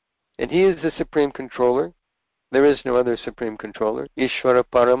 And He is the Supreme Controller. There is no other Supreme Controller. Ishvara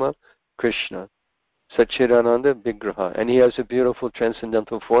Parama Krishna. Satchidananda Vigraha. And He has a beautiful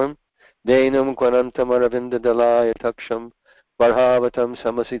transcendental form. Dainam Kwanantam Aravinda Dalaya Taksham Varhavatam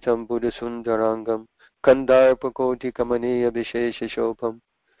Samasitam Buddhasundarangam Kandarpa Koti Kamaniya Vishesha Shopam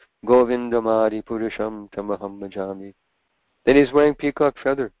Govindamari Purusham Tamaham Bhajami. Then he's wearing peacock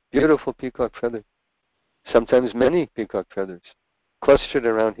feather, beautiful peacock feather. Sometimes many peacock feathers clustered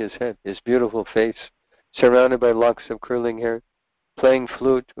around his head, his beautiful face, surrounded by locks of curling hair, playing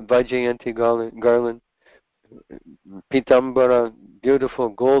flute, Vaijayanti garland, Pitambara, beautiful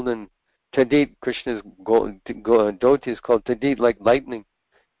golden Tadit, Krishna's dhoti is called Tadit, like lightning,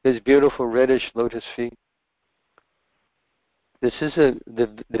 his beautiful reddish lotus feet. This is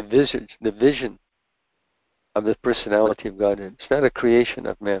the vision of the personality of Godhead. It's not a creation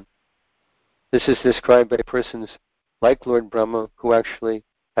of man. This is described by persons like Lord Brahma who actually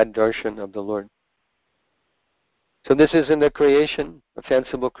had darshan of the Lord. So this isn't a creation, a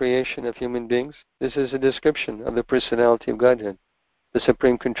fanciful creation of human beings. This is a description of the personality of Godhead, the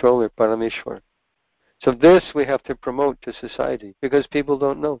Supreme Controller, Parameshwar. So this we have to promote to society because people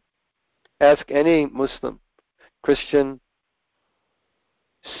don't know. Ask any Muslim, Christian,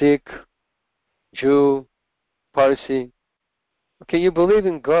 Sikh, Jew, Parsi. Okay, you believe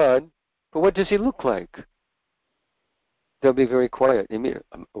in God, but what does he look like? They'll be very quiet.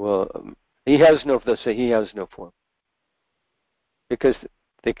 He has no. They'll say he has no form because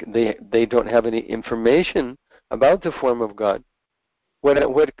they don't have any information about the form of God. What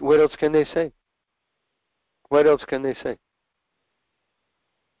else can they say? What else can they say?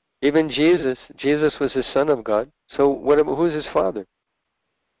 Even Jesus was the Son of God. So who's his father?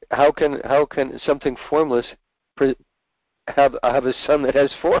 How can something formless have a son that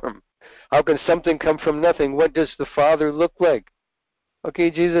has form? How can something come from nothing? What does the Father look like?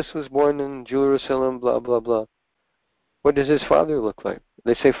 Okay, Jesus was born in Jerusalem, blah, blah, blah. What does his Father look like?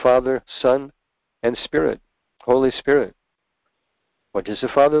 They say Father, Son, and Spirit, Holy Spirit. What does the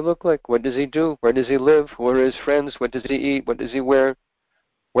Father look like? What does he do? Where does he live? Who are his friends? What does he eat? What does he wear?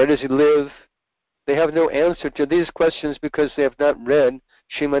 Where does he live? They have no answer to these questions because they have not read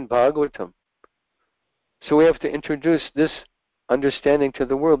Srimad Bhagavatam. So we have to introduce this understanding to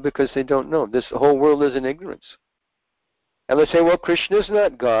the world because they don't know. This whole world is in ignorance. And they say, well, Krishna is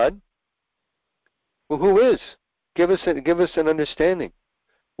not God. Well, who is? Give us an understanding.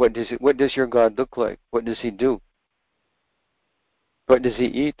 What does your God look like? What does he do? What does he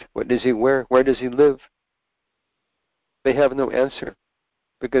eat? What does he wear? Where does he live? They have no answer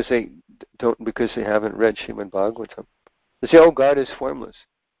because they haven't read Srimad Bhagavatam. They say, oh, God is formless.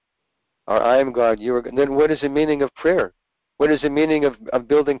 Or I am God, you are God. Then what is the meaning of prayer? What is the meaning of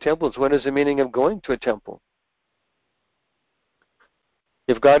building temples? What is the meaning of going to a temple?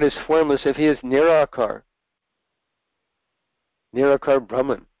 If God is formless, if he is Nirakar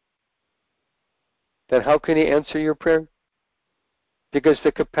Brahman, then how can he answer your prayer? Because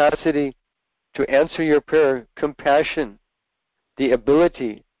the capacity to answer your prayer, compassion, the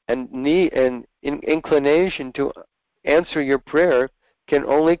ability and need and inclination to answer your prayer can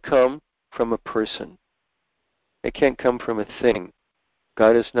only come from a person. It can't come from a thing.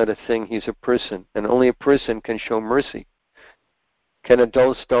 God is not a thing, he's a person, and only a person can show mercy. Can a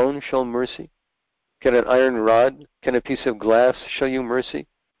dull stone show mercy? Can an iron rod, can a piece of glass show you mercy?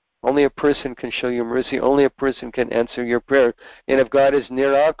 Only a person can show you mercy. Only a person can answer your prayer. And if God is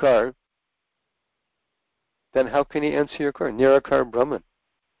Nirakar, then how can he answer your prayer? Nirakar Brahman.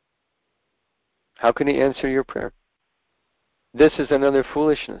 How can he answer your prayer? This is another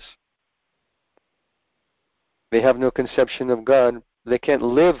foolishness. They have no conception of God. They can't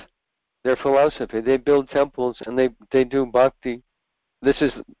live their philosophy. They build temples and they do bhakti. This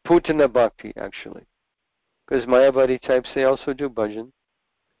is Putana bhakti, actually. Because Mayavadi types, they also do bhajan.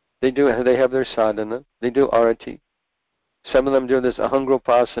 They have their sadhana. They do arati. Some of them do this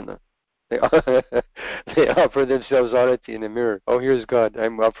ahangropasana. They offer themselves arati in the mirror. Oh, here's God.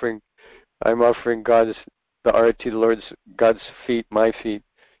 I'm offering the arati, the Lord's God's feet, my feet,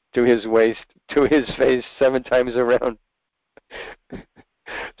 to his waist, to his face, 7 times around.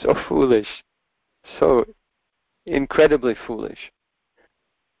 So foolish. So incredibly foolish.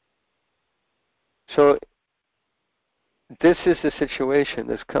 So this is the situation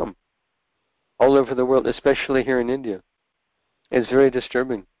that's come all over the world, especially here in India. It's very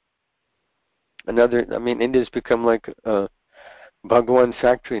disturbing. India's become like a Bhagwan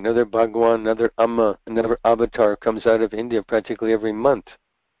factory. Another Bhagwan, another Amma, another avatar comes out of India practically every month.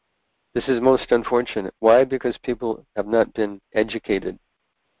 This is most unfortunate. Why? Because people have not been educated.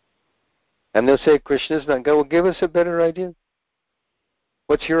 And they'll say, Krishna's not God. Well, give us a better idea.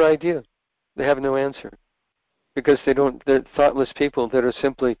 What's your idea? They have no answer. Because they're thoughtless people that are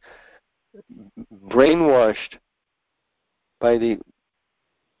simply brainwashed by the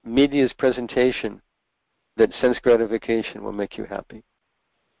media's presentation that sense gratification will make you happy.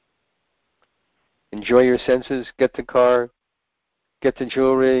 Enjoy your senses, get the car, get the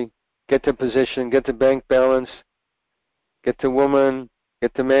jewelry, get the position, get the bank balance, get the woman,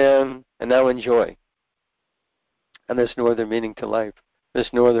 get the man, and now enjoy. And there's no other meaning to life. There's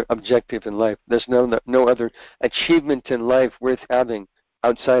no other objective in life. There's no other achievement in life worth having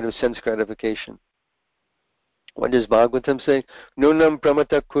outside of sense gratification. What does Bhagavatam say? Nunam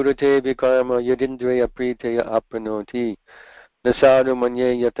pramata kurate vikarma yadindriya priteya apranoti nasadu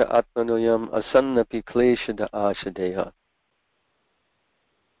manye yata atmanoyam asannapi kleshada asadeha.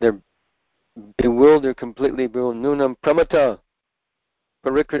 They're bewildered, completely bewildered. Nunam pramata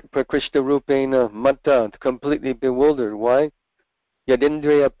prakrishta rupena mata, completely bewildered. Why?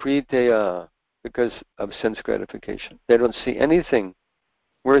 Yadindriya priteya, because of sense gratification. They don't see anything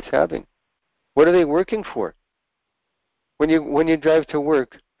worth having. What are they working for? When you drive to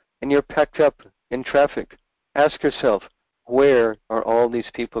work and you're packed up in traffic, ask yourself, where are all these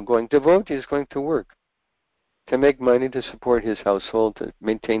people going? Devotees going to work to make money to support his household, to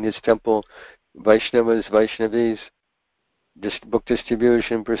maintain his temple, Vaishnavas, Vaishnavis, book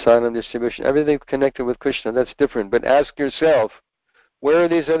distribution, prasadam distribution, everything connected with Krishna, that's different. But ask yourself, where are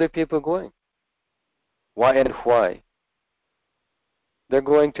these other people going? Why and why? They're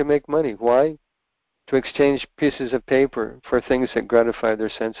going to make money. Why? To exchange pieces of paper for things that gratify their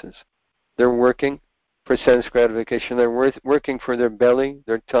senses. They're working for sense gratification. They're working for their belly,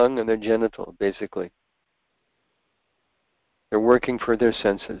 their tongue, and their genital, basically. They're working for their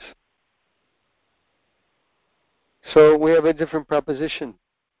senses. So we have a different proposition.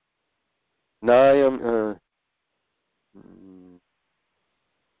 Nayam,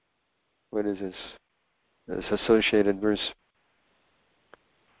 what is this? This associated verse.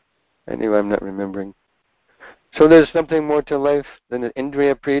 Anyway, I'm not remembering. So there's something more to life than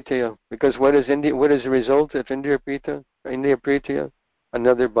Indriya Pritya. Because what is the result of Indriya Pritya? Indriya Pritya?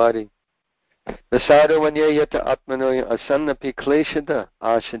 Another body. The sadhavanya yata atmanoya asannapi kleshada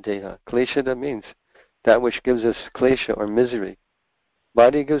ashadeha. Kleshada means that which gives us klesha or misery.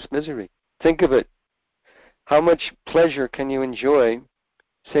 Body gives misery. Think of it. How much pleasure can you enjoy,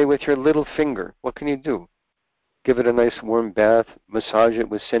 say, with your little finger? What can you do? Give it a nice warm bath, massage it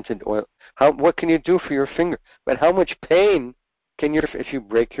with scented oil. What can you do for your finger? But how much pain can you, if you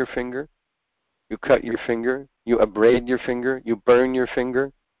break your finger, you cut your finger, you abrade your finger, you burn your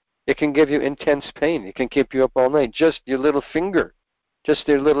finger? It can give you intense pain. It can keep you up all night. Just your little finger, just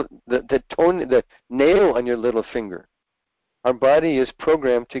your little the nail on your little finger. Our body is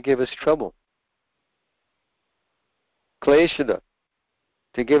programmed to give us trouble. Kleshada,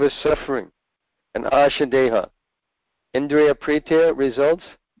 to give us suffering. And ashadeha. Indriya Pritya results,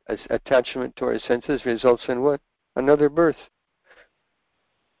 as attachment to our senses results in what? Another birth.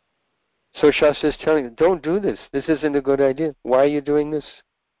 So Shastra is telling you, don't do this. This isn't a good idea. Why are you doing this?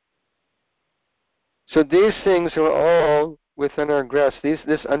 So these things are all within our grasp.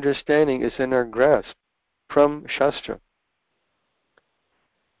 This understanding is in our grasp from Shastra.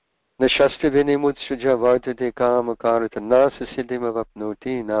 Na Shastra vinimutsuja vartate kamakarata nasa siddhim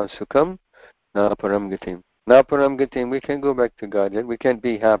avapnoti na sukham na paramgatim. Na paramgatim, we can't go back to Godhead. We can't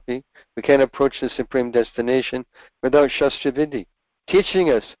be happy. We can't approach the supreme destination without Shastra Vidhi,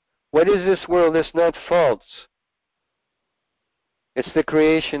 teaching us what is this world. It's not false. It's the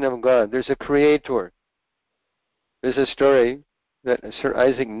creation of God. There's a creator. There's a story that Sir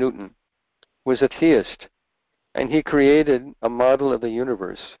Isaac Newton was a theist, and he created a model of the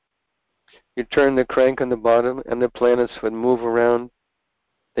universe. You turn the crank on the bottom, and the planets would move around.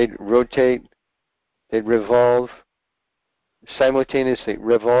 They'd rotate. They'd revolve simultaneously,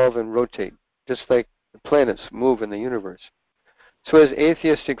 revolve and rotate, just like the planets move in the universe. So his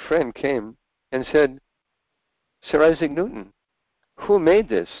atheistic friend came and said, Sir Isaac Newton, who made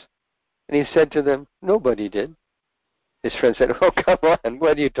this? And he said to them, nobody did. His friend said, oh, come on,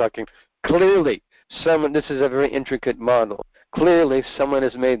 what are you talking? Clearly, this is a very intricate model. Clearly, someone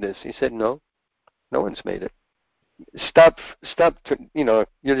has made this. He said, no one's made it. Stop,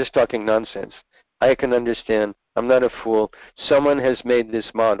 you're just talking nonsense. I can understand. I'm not a fool. Someone has made this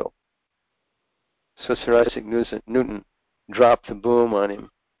model. So Sir Isaac Newton dropped the boom on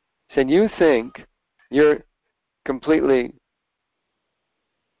him. He said, you think you're completely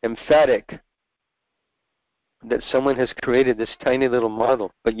emphatic that someone has created this tiny little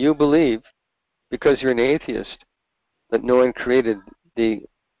model, but you believe, because you're an atheist, that no one created the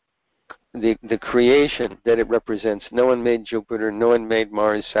creation that it represents. No one made Jupiter, no one made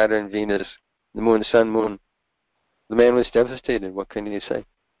Mars, Saturn, Venus, the moon, sun, moon. The man was devastated. What can you say?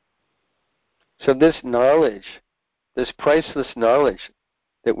 So this knowledge, this priceless knowledge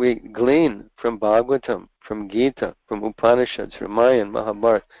that we glean from Bhagavatam, from Gita, from Upanishads, Ramayana,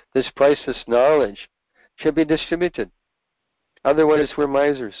 Mahabharata, this priceless knowledge should be distributed. Otherwise, we're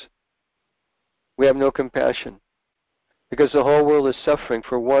misers. We have no compassion. Because the whole world is suffering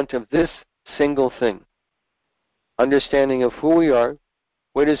for want of this single thing. Understanding of who we are,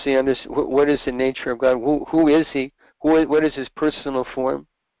 what is the nature of God, who is He, what is His personal form,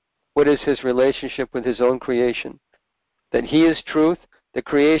 what is His relationship with His own creation. That He is truth, the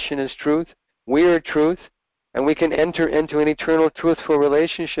creation is truth, we are truth, and we can enter into an eternal truthful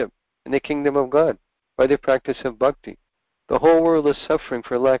relationship in the kingdom of God by the practice of bhakti. The whole world is suffering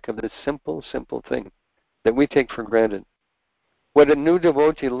for lack of this simple, simple thing that we take for granted. What a new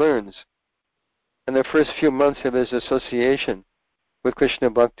devotee learns in the first few months of his association with Krishna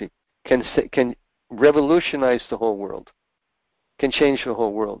Bhakti can revolutionize the whole world, can change the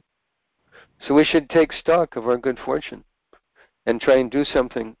whole world. So we should take stock of our good fortune and try and do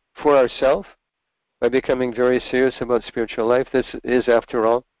something for ourselves by becoming very serious about spiritual life. This is, after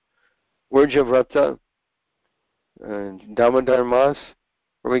all, Urja Vrata, Damodar Mas,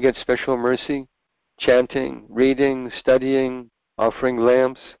 where we get special mercy, chanting, reading, studying, offering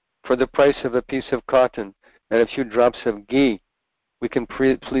lamps. For the price of a piece of cotton and a few drops of ghee, we can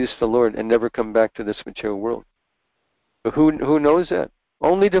please the Lord and never come back to this material world. But who knows that?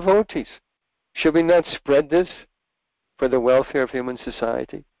 Only devotees. Should we not spread this for the welfare of human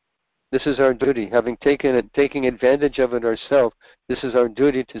society? This is our duty. Having taking advantage of it ourselves, this is our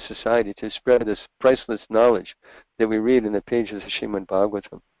duty to society, to spread this priceless knowledge that we read in the pages of Srimad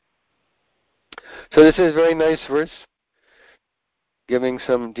Bhagavatam. So this is a very nice verse, giving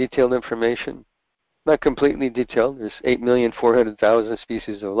some detailed information. Not completely detailed. There's 8,400,000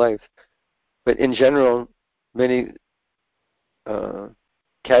 species of life. But in general, many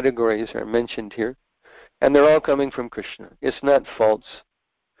categories are mentioned here. And they're all coming from Krishna. It's not false.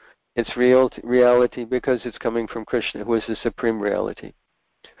 It's reality because it's coming from Krishna, who is the supreme reality.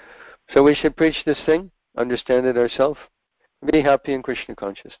 So we should preach this thing, understand it ourselves, be happy in Krishna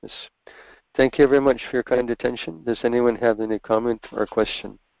consciousness. Thank you very much for your kind attention. Does anyone have any comment or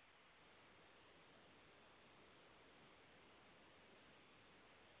question?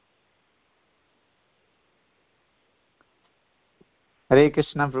 Hare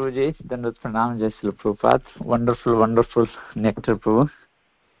Krishna, Prabhuji. Dandavat Pranam, Jai Srila Prabhupada. Wonderful, wonderful nectar, Prabhu.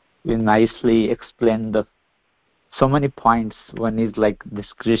 You nicely explained so many points. One is like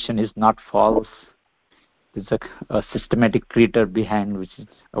this creation is not false. There's a systematic creator behind, which is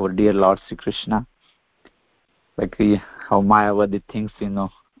our dear Lord Sri Krishna. Like how Mayavadi thinks,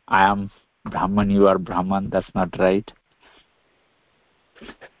 I am Brahman, you are Brahman. That's not right.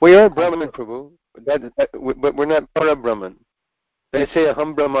 We are Brahman, Prabhu, but we're not Para-Brahman. They say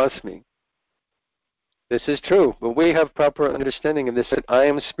Aham Brahmasmi. This is true, but we have proper understanding of this, that I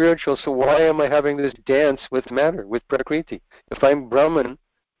am spiritual, so why am I having this dance with matter, with Prakriti? If I'm Brahman,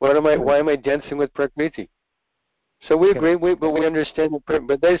 why am I dancing with Prakriti? So we agree, but we understand,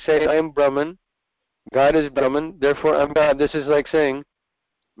 but they say I am Brahman, God is Brahman, therefore I'm God. This is like saying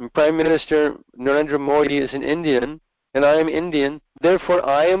Prime Minister Narendra Modi is an Indian, and I am Indian, therefore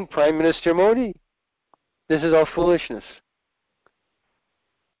I am Prime Minister Modi. This is all foolishness.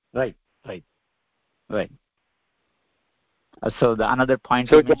 Right. So the another point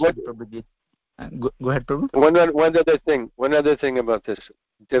you mentioned, Prabhuji. Go ahead, Prabhu. One other thing about this.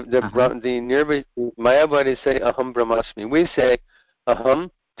 The nearby Mayavadi say Aham Brahmasmi. We say Aham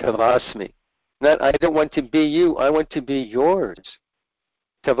Tavasmi. Not I don't want to be you, I want to be yours.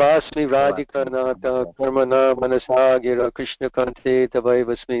 Tavasmi Radhika Nata Karmana Manasagira Krishna Kante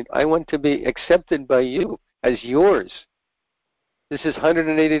Tavaivasmi. I want to be accepted by you as yours. This is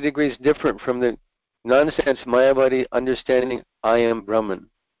 180 degrees different from the nonsense Mayavadi understanding I am Brahman.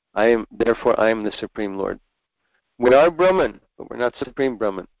 Therefore I am the Supreme Lord. We are Brahman, but we're not Supreme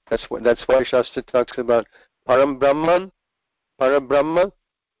Brahman. That's why Shastra talks about Param Brahman, Parabrahma,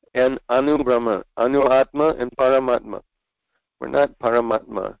 and Anu Brahma, Anu Atma and Paramatma. We're not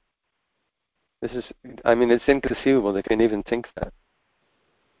Paramatma. It's inconceivable they can even think that.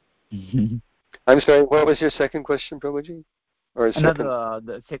 I'm sorry, what was your second question, Prabhuji?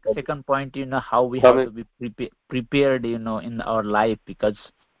 The second point, how we have to be prepared, in our life, because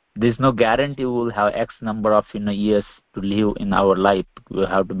there's no guarantee we will have X number of years to live in our life. We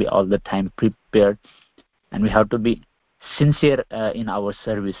have to be all the time prepared, and we have to be sincere in our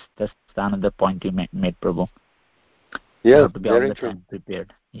service. That's another point you made, Prabhu. Yeah, we have to be very all the true. time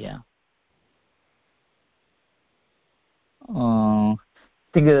prepared. Yeah. I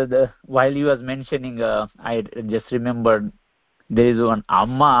think while you was mentioning, I just remembered there is one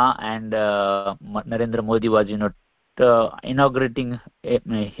Amma and Narendra Modi was, inaugurating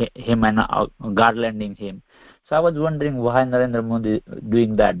him and garlanding him. So I was wondering why Narendra Modi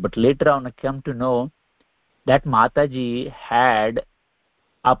doing that. But later on, I came to know that Mataji had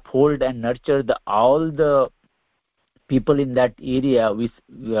uphold and nurtured all the people in that area which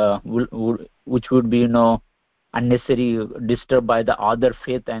would be, unnecessary disturbed by the other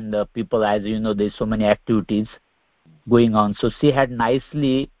faith and the people, as there's so many activities going on. So she had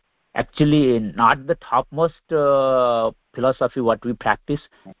nicely, actually not the topmost philosophy what we practice,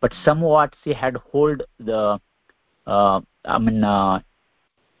 but somewhat she had hold the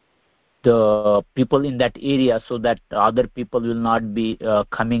the people in that area, so that other people will not be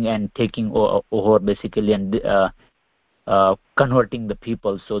coming and taking over basically and converting the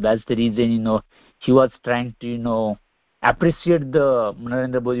people. So that's the reason he was trying to appreciate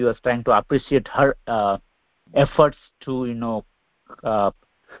Narendra Modi was trying to appreciate her efforts to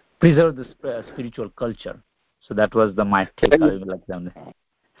preserve the spiritual culture. So that was my take. I would like them.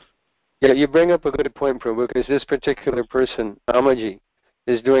 Yeah, you bring up a good point, Prabhu, because this particular person, Amaji,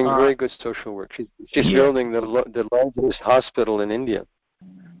 is doing very good social work. She's building the largest hospital in India.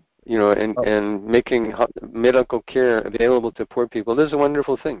 and making medical care available to poor people. This is a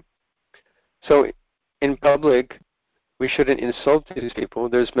wonderful thing. So in public, we shouldn't insult these people.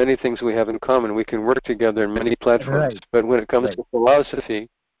 There's many things we have in common. We can work together in many platforms. Right. But when it comes to philosophy,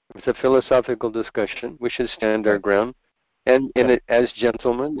 it's a philosophical discussion. We should stand our ground. And as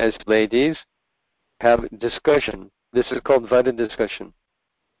gentlemen, as ladies, have discussion. This is called Vada discussion.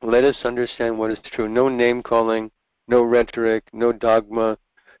 Let us understand what is true. No name calling, no rhetoric, no dogma,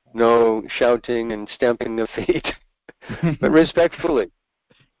 no shouting and stamping of feet, but respectfully.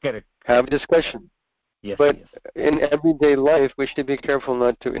 Correct. Have discussion. Yes, But yes. in everyday life, we should be careful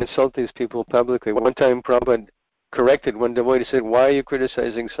not to insult these people publicly. One time, Prabhupada corrected one devotee, said, "Why are you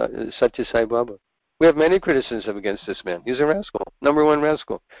criticizing Satya Sai Baba? We have many criticisms against this man. He's a rascal, number one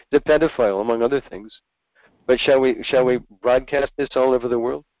rascal. He's a pedophile, among other things. But shall we broadcast this all over the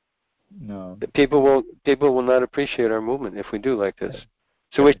world? No. People will not appreciate our movement if we do like this.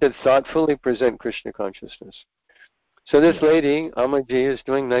 So we should thoughtfully present Krishna consciousness. So this lady, Amaji, is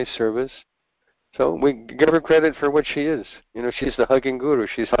doing nice service. So we give her credit for what she is. She's the hugging guru.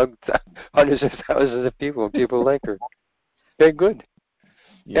 She's hugged hundreds of thousands of people. People like her. Very good.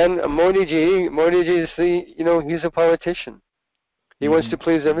 Yes. And Modiji is he's a politician. He wants to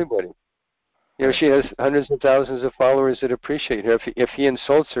please everybody. She has hundreds of thousands of followers that appreciate her. If he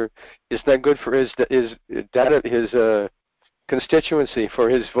insults her, it's not good for his constituency, for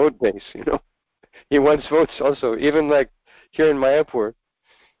his vote base. He wants votes also. Even like here in Mayapur,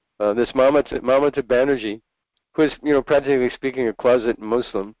 this Mamata Banerjee, who is practically speaking a closet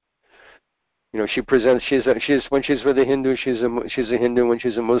Muslim. She presents she's when she's with a Hindu, she's a Hindu. When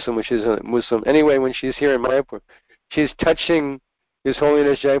she's a Muslim, Muslim. Anyway, when she's here in Mayapur, she's touching His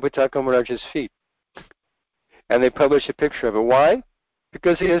Holiness Jayapataka Maharaj's feet, and they publish a picture of it. Why?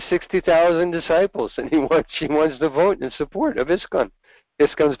 Because he has 60,000 disciples, and she wants the vote in support of ISKCON.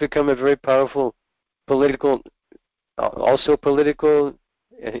 ISKCON's become a very powerful political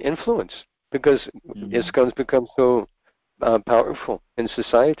influence, because ISKCON's become so powerful in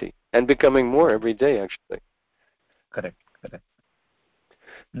society, and becoming more every day, actually. Correct.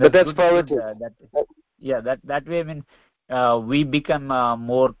 But that's politics. That way, I mean, we become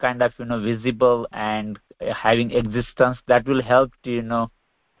more kind of visible and having existence. That will help to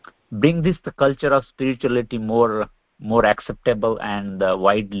bring the culture of spirituality more acceptable and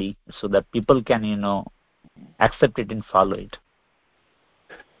widely, so that people can accept it and follow it.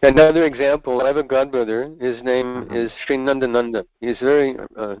 Another example, I have a godbrother. His name is Sri Nandananda. He's very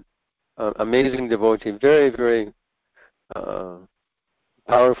amazing devotee, very, very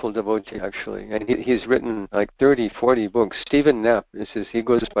powerful devotee, actually. And he's written like 30, 40 books. Stephen Knapp, he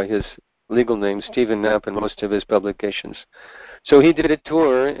goes by his legal name, Stephen Knapp, in most of his publications. So he did a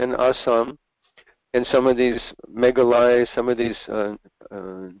tour in Assam and some of these Meghalaya, some of these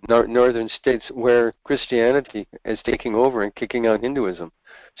northern states where Christianity is taking over and kicking out Hinduism.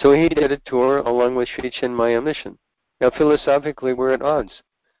 So he did a tour along with Sri Chinmaya Mission. Now, philosophically, we're at odds.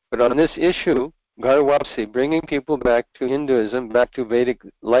 But on this issue, Garwapsi, bringing people back to Hinduism, back to Vedic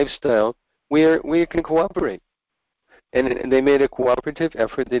lifestyle, we can cooperate. And they made a cooperative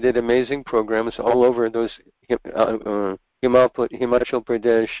effort. They did amazing programs all over those Himachal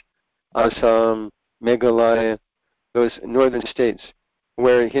Pradesh, Assam, Meghalaya, those northern states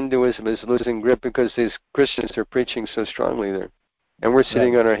where Hinduism is losing grip because these Christians are preaching so strongly there. And we're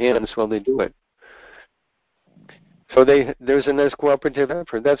sitting on our hands while they do it. So there's a nice cooperative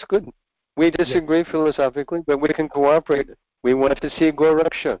effort. That's good. We disagree philosophically, but we can cooperate. We want to see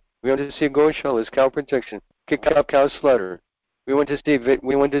Goraksha. We want to see Goshalas, cow protection, kick out cow slaughter. We want to see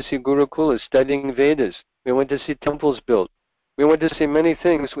Gurukulas studying Vedas. We want to see temples built. We want to see many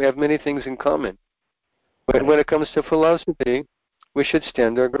things. We have many things in common. But when it comes to philosophy, we should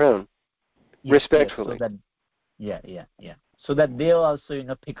stand our ground respectfully. So that they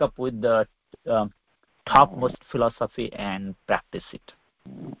also pick up with the topmost philosophy and practice it.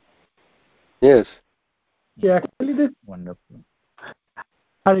 Yes. Yeah, actually this wonderful.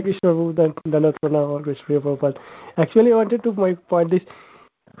 Hare Krishna, Dhanat Pranam, Krishna Prabhupada. Actually, I wanted to point this.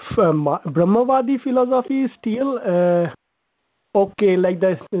 Brahmavadi philosophy is still okay, like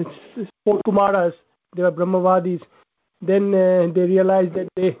the four Kumaras, they were Brahmavadis. Then they realized that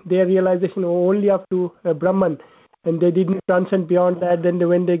their realization was only up to Brahman, and they didn't transcend beyond that. Then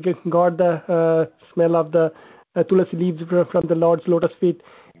when they got the smell of the tulasi leaves from the Lord's lotus feet,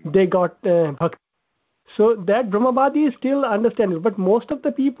 they got bhakti. So that Brahmavadi is still understandable, but most of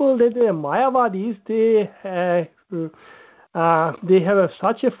the people, the Mayavadis, they have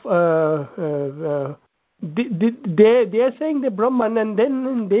such a they are saying the Brahman, and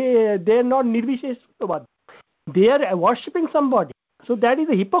then they are not Nirvishesha. They are worshipping somebody. So that is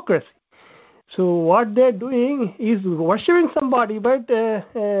a hypocrisy. So what they're doing is worshipping somebody, but they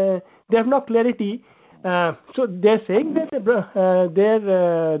have no clarity. So they're saying that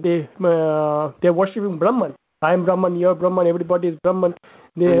they're worshipping Brahman. I am Brahman, you're Brahman, everybody is Brahman.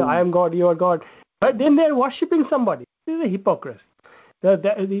 I am God, you are God. But then they're worshipping somebody. This is a hypocrisy. This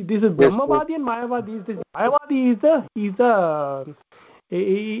is Brahmavadi and Mayavadi. Mayavadi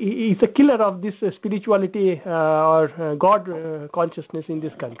is a killer of this spirituality or God consciousness in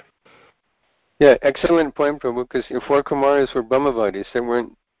this country. Yeah, excellent point, Prabhu, because your four Kumaras were Brahmavadis. They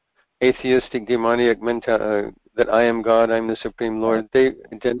weren't atheistic, demoniac that I am God, I'm the Supreme Lord. They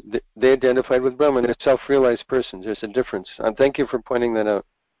identified with Brahman. They're self-realized persons. There's a difference. Thank you for pointing that out.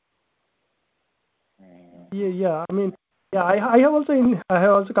 Yeah. I mean, yeah, I have also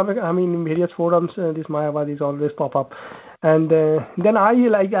come. I mean, in various forums, these Mayavadis always pop up, and then I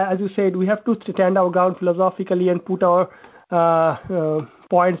like, as you said, we have to stand our ground philosophically and put our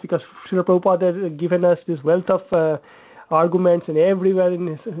points, because Srila Prabhupada has given us this wealth of arguments, and everywhere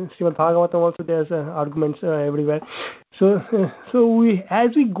in Srimad Bhagavatam also there's arguments everywhere. So we,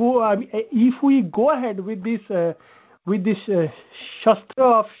 as we go, if we go ahead with this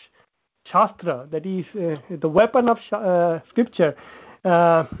Shastra, that is the weapon of scripture,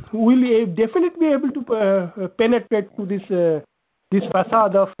 we'll definitely be able to penetrate to this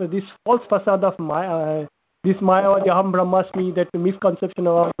facade of this false facade of this Mayavadi Aham Brahmasmi, that misconception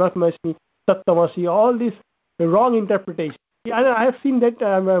of Brahmasmi, Sattamasi, all this wrong interpretation. And I have seen that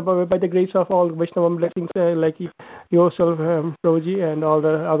by the grace of all Vaishnava blessings, like yourself, Prabhuji, and all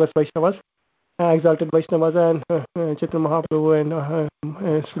the August Vaishnavas, exalted Vaishnavas, and Chaitanya Mahaprabhu, and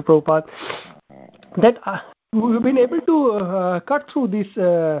Sri Prabhupada, that we've been able to cut through this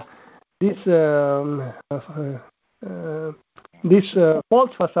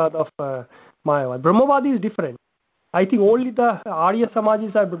false facade of Mayavad. Brahmavadi is different. I think only the Arya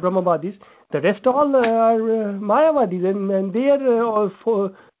Samajis are Brahmavadis. The rest all are Mayavadis, and they are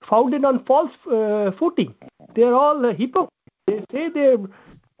founded on false footing. They are all hypocrites. They say they're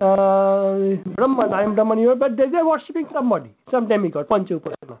Brahman, I am Brahman, but they're worshipping somebody, some demigod, Pancha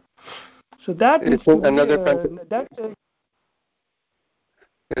Upasana. So that is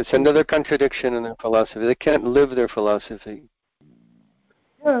it's another contradiction in their philosophy. They can't live their philosophy.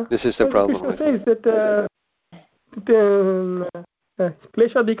 Yeah. This is the problem. Krishna says that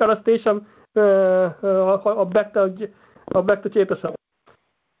Kleshadhikarastesham Abhyakta Chetasam.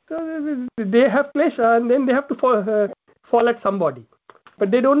 So they have klesha, and then they have to fall at somebody, but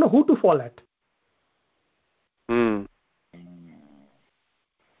they don't know who to fall at.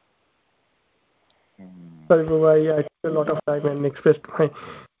 Sorry, I took a lot of time and expressed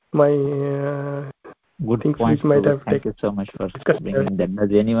my good things points. Which might have Thank you so much for bringing that.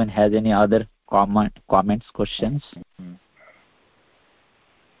 Does anyone has any other comments, questions?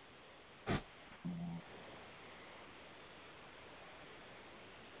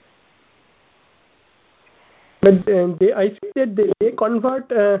 But I see that they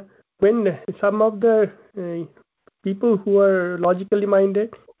convert when some of the people who are logically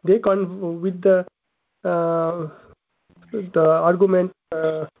minded, they with the argument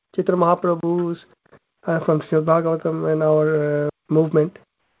Chaitanya Mahaprabhu's from Srimad Bhagavatam and our movement.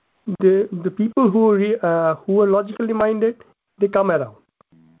 The people who are logically minded, they come around,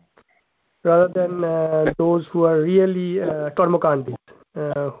 rather than those who are really karmakandis,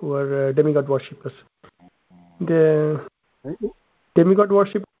 who are demigod worshippers. The demigod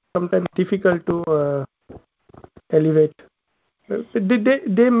worship is sometimes difficult to elevate. They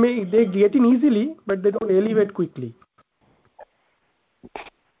get in easily, but they don't elevate quickly.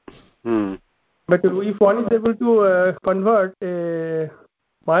 But if one is able to convert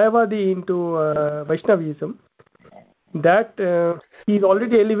Mayavadi into Vaishnavism, that he is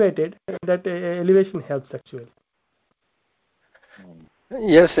already elevated. That elevation helps actually.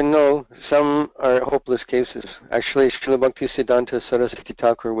 Yes and no. Some are hopeless cases. Actually, Srila Bhaktisiddhanta Saraswati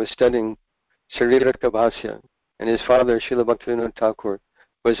Thakur was studying Shariraka Bhasya, and his father, Srila Bhaktivinoda Thakur,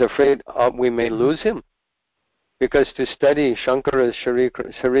 was afraid we may lose him, because to study Shankara's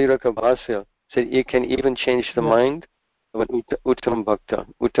Shariraka Bhasya said it can even change the mind of an Uttam Bhakta,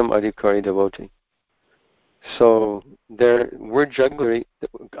 Uttam Adhikari devotee. So their word jugglery,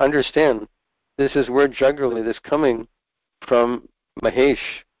 understand, this is word jugglery that's coming from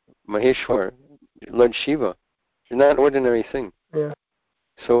Maheshwar, Lord Shiva. It's not an ordinary thing. Yeah.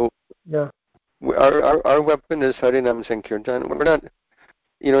 So yeah. Our weapon is Harinam Sankirtan. We're not,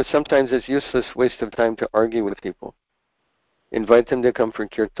 sometimes it's useless waste of time to argue with people. Invite them to come for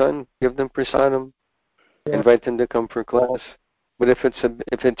kirtan, give them prasadam, invite them to come for class. But if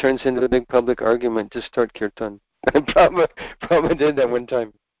it turns into a big public argument, just start kirtan. Prabhupada did that one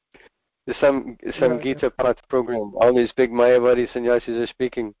time. Some Gita Path program. All these big Mayavadi sannyasis are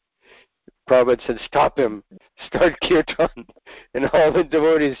speaking. Prabhupada said, "Stop him! Start kirtan!" And all the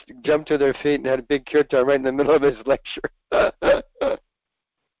devotees jumped to their feet and had a big kirtan right in the middle of his lecture.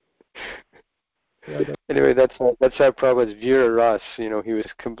 Anyway, that's how Prabhupada's Veera Ras. He was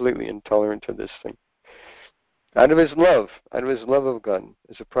completely intolerant to this thing. Out of his love of God,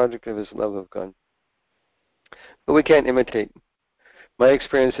 as a project of his love of God. But we can't imitate. My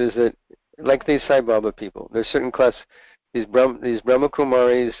experience is that, like these Sai Baba people, there's certain class, these Brahma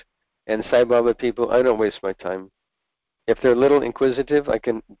Kumaris and Sai Baba people, I don't waste my time. If they're a little inquisitive, I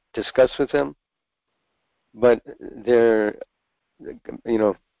can discuss with them. But they're,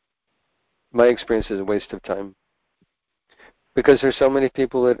 my experience is a waste of time. Because there's so many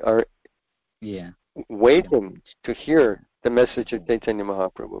people that are waiting to hear the message of Chaitanya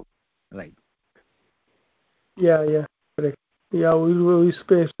Mahaprabhu. Right. Yeah, correct. Yeah, we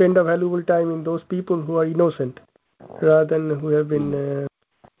spend a valuable time in those people who are innocent, rather than who have been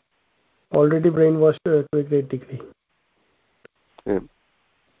already brainwashed to a great degree. Yeah.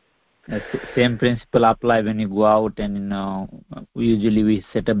 Same principle apply when you go out, and usually we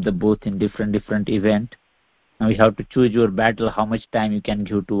set up the booth in different event, and we have to choose your battle, how much time you can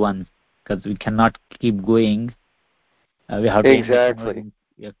give to one, because we cannot keep going. We have to Exactly.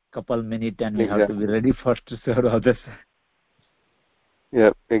 a couple minutes, and we have to be ready first to serve others.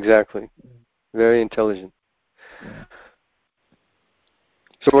 Yeah, exactly. Very intelligent. Yeah.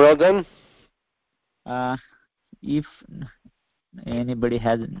 So we're all done? If anybody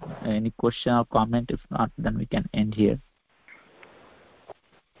has any question or comment, if not, then we can end here.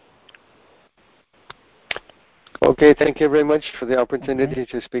 Okay, thank you very much for the opportunity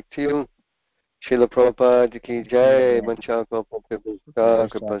to speak to you. Srila Prabhupada ki jai, Mancha Kalpa Sindhu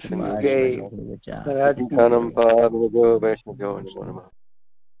ki jai. Tanam Pavadho Vaishnavyo Namo Namah.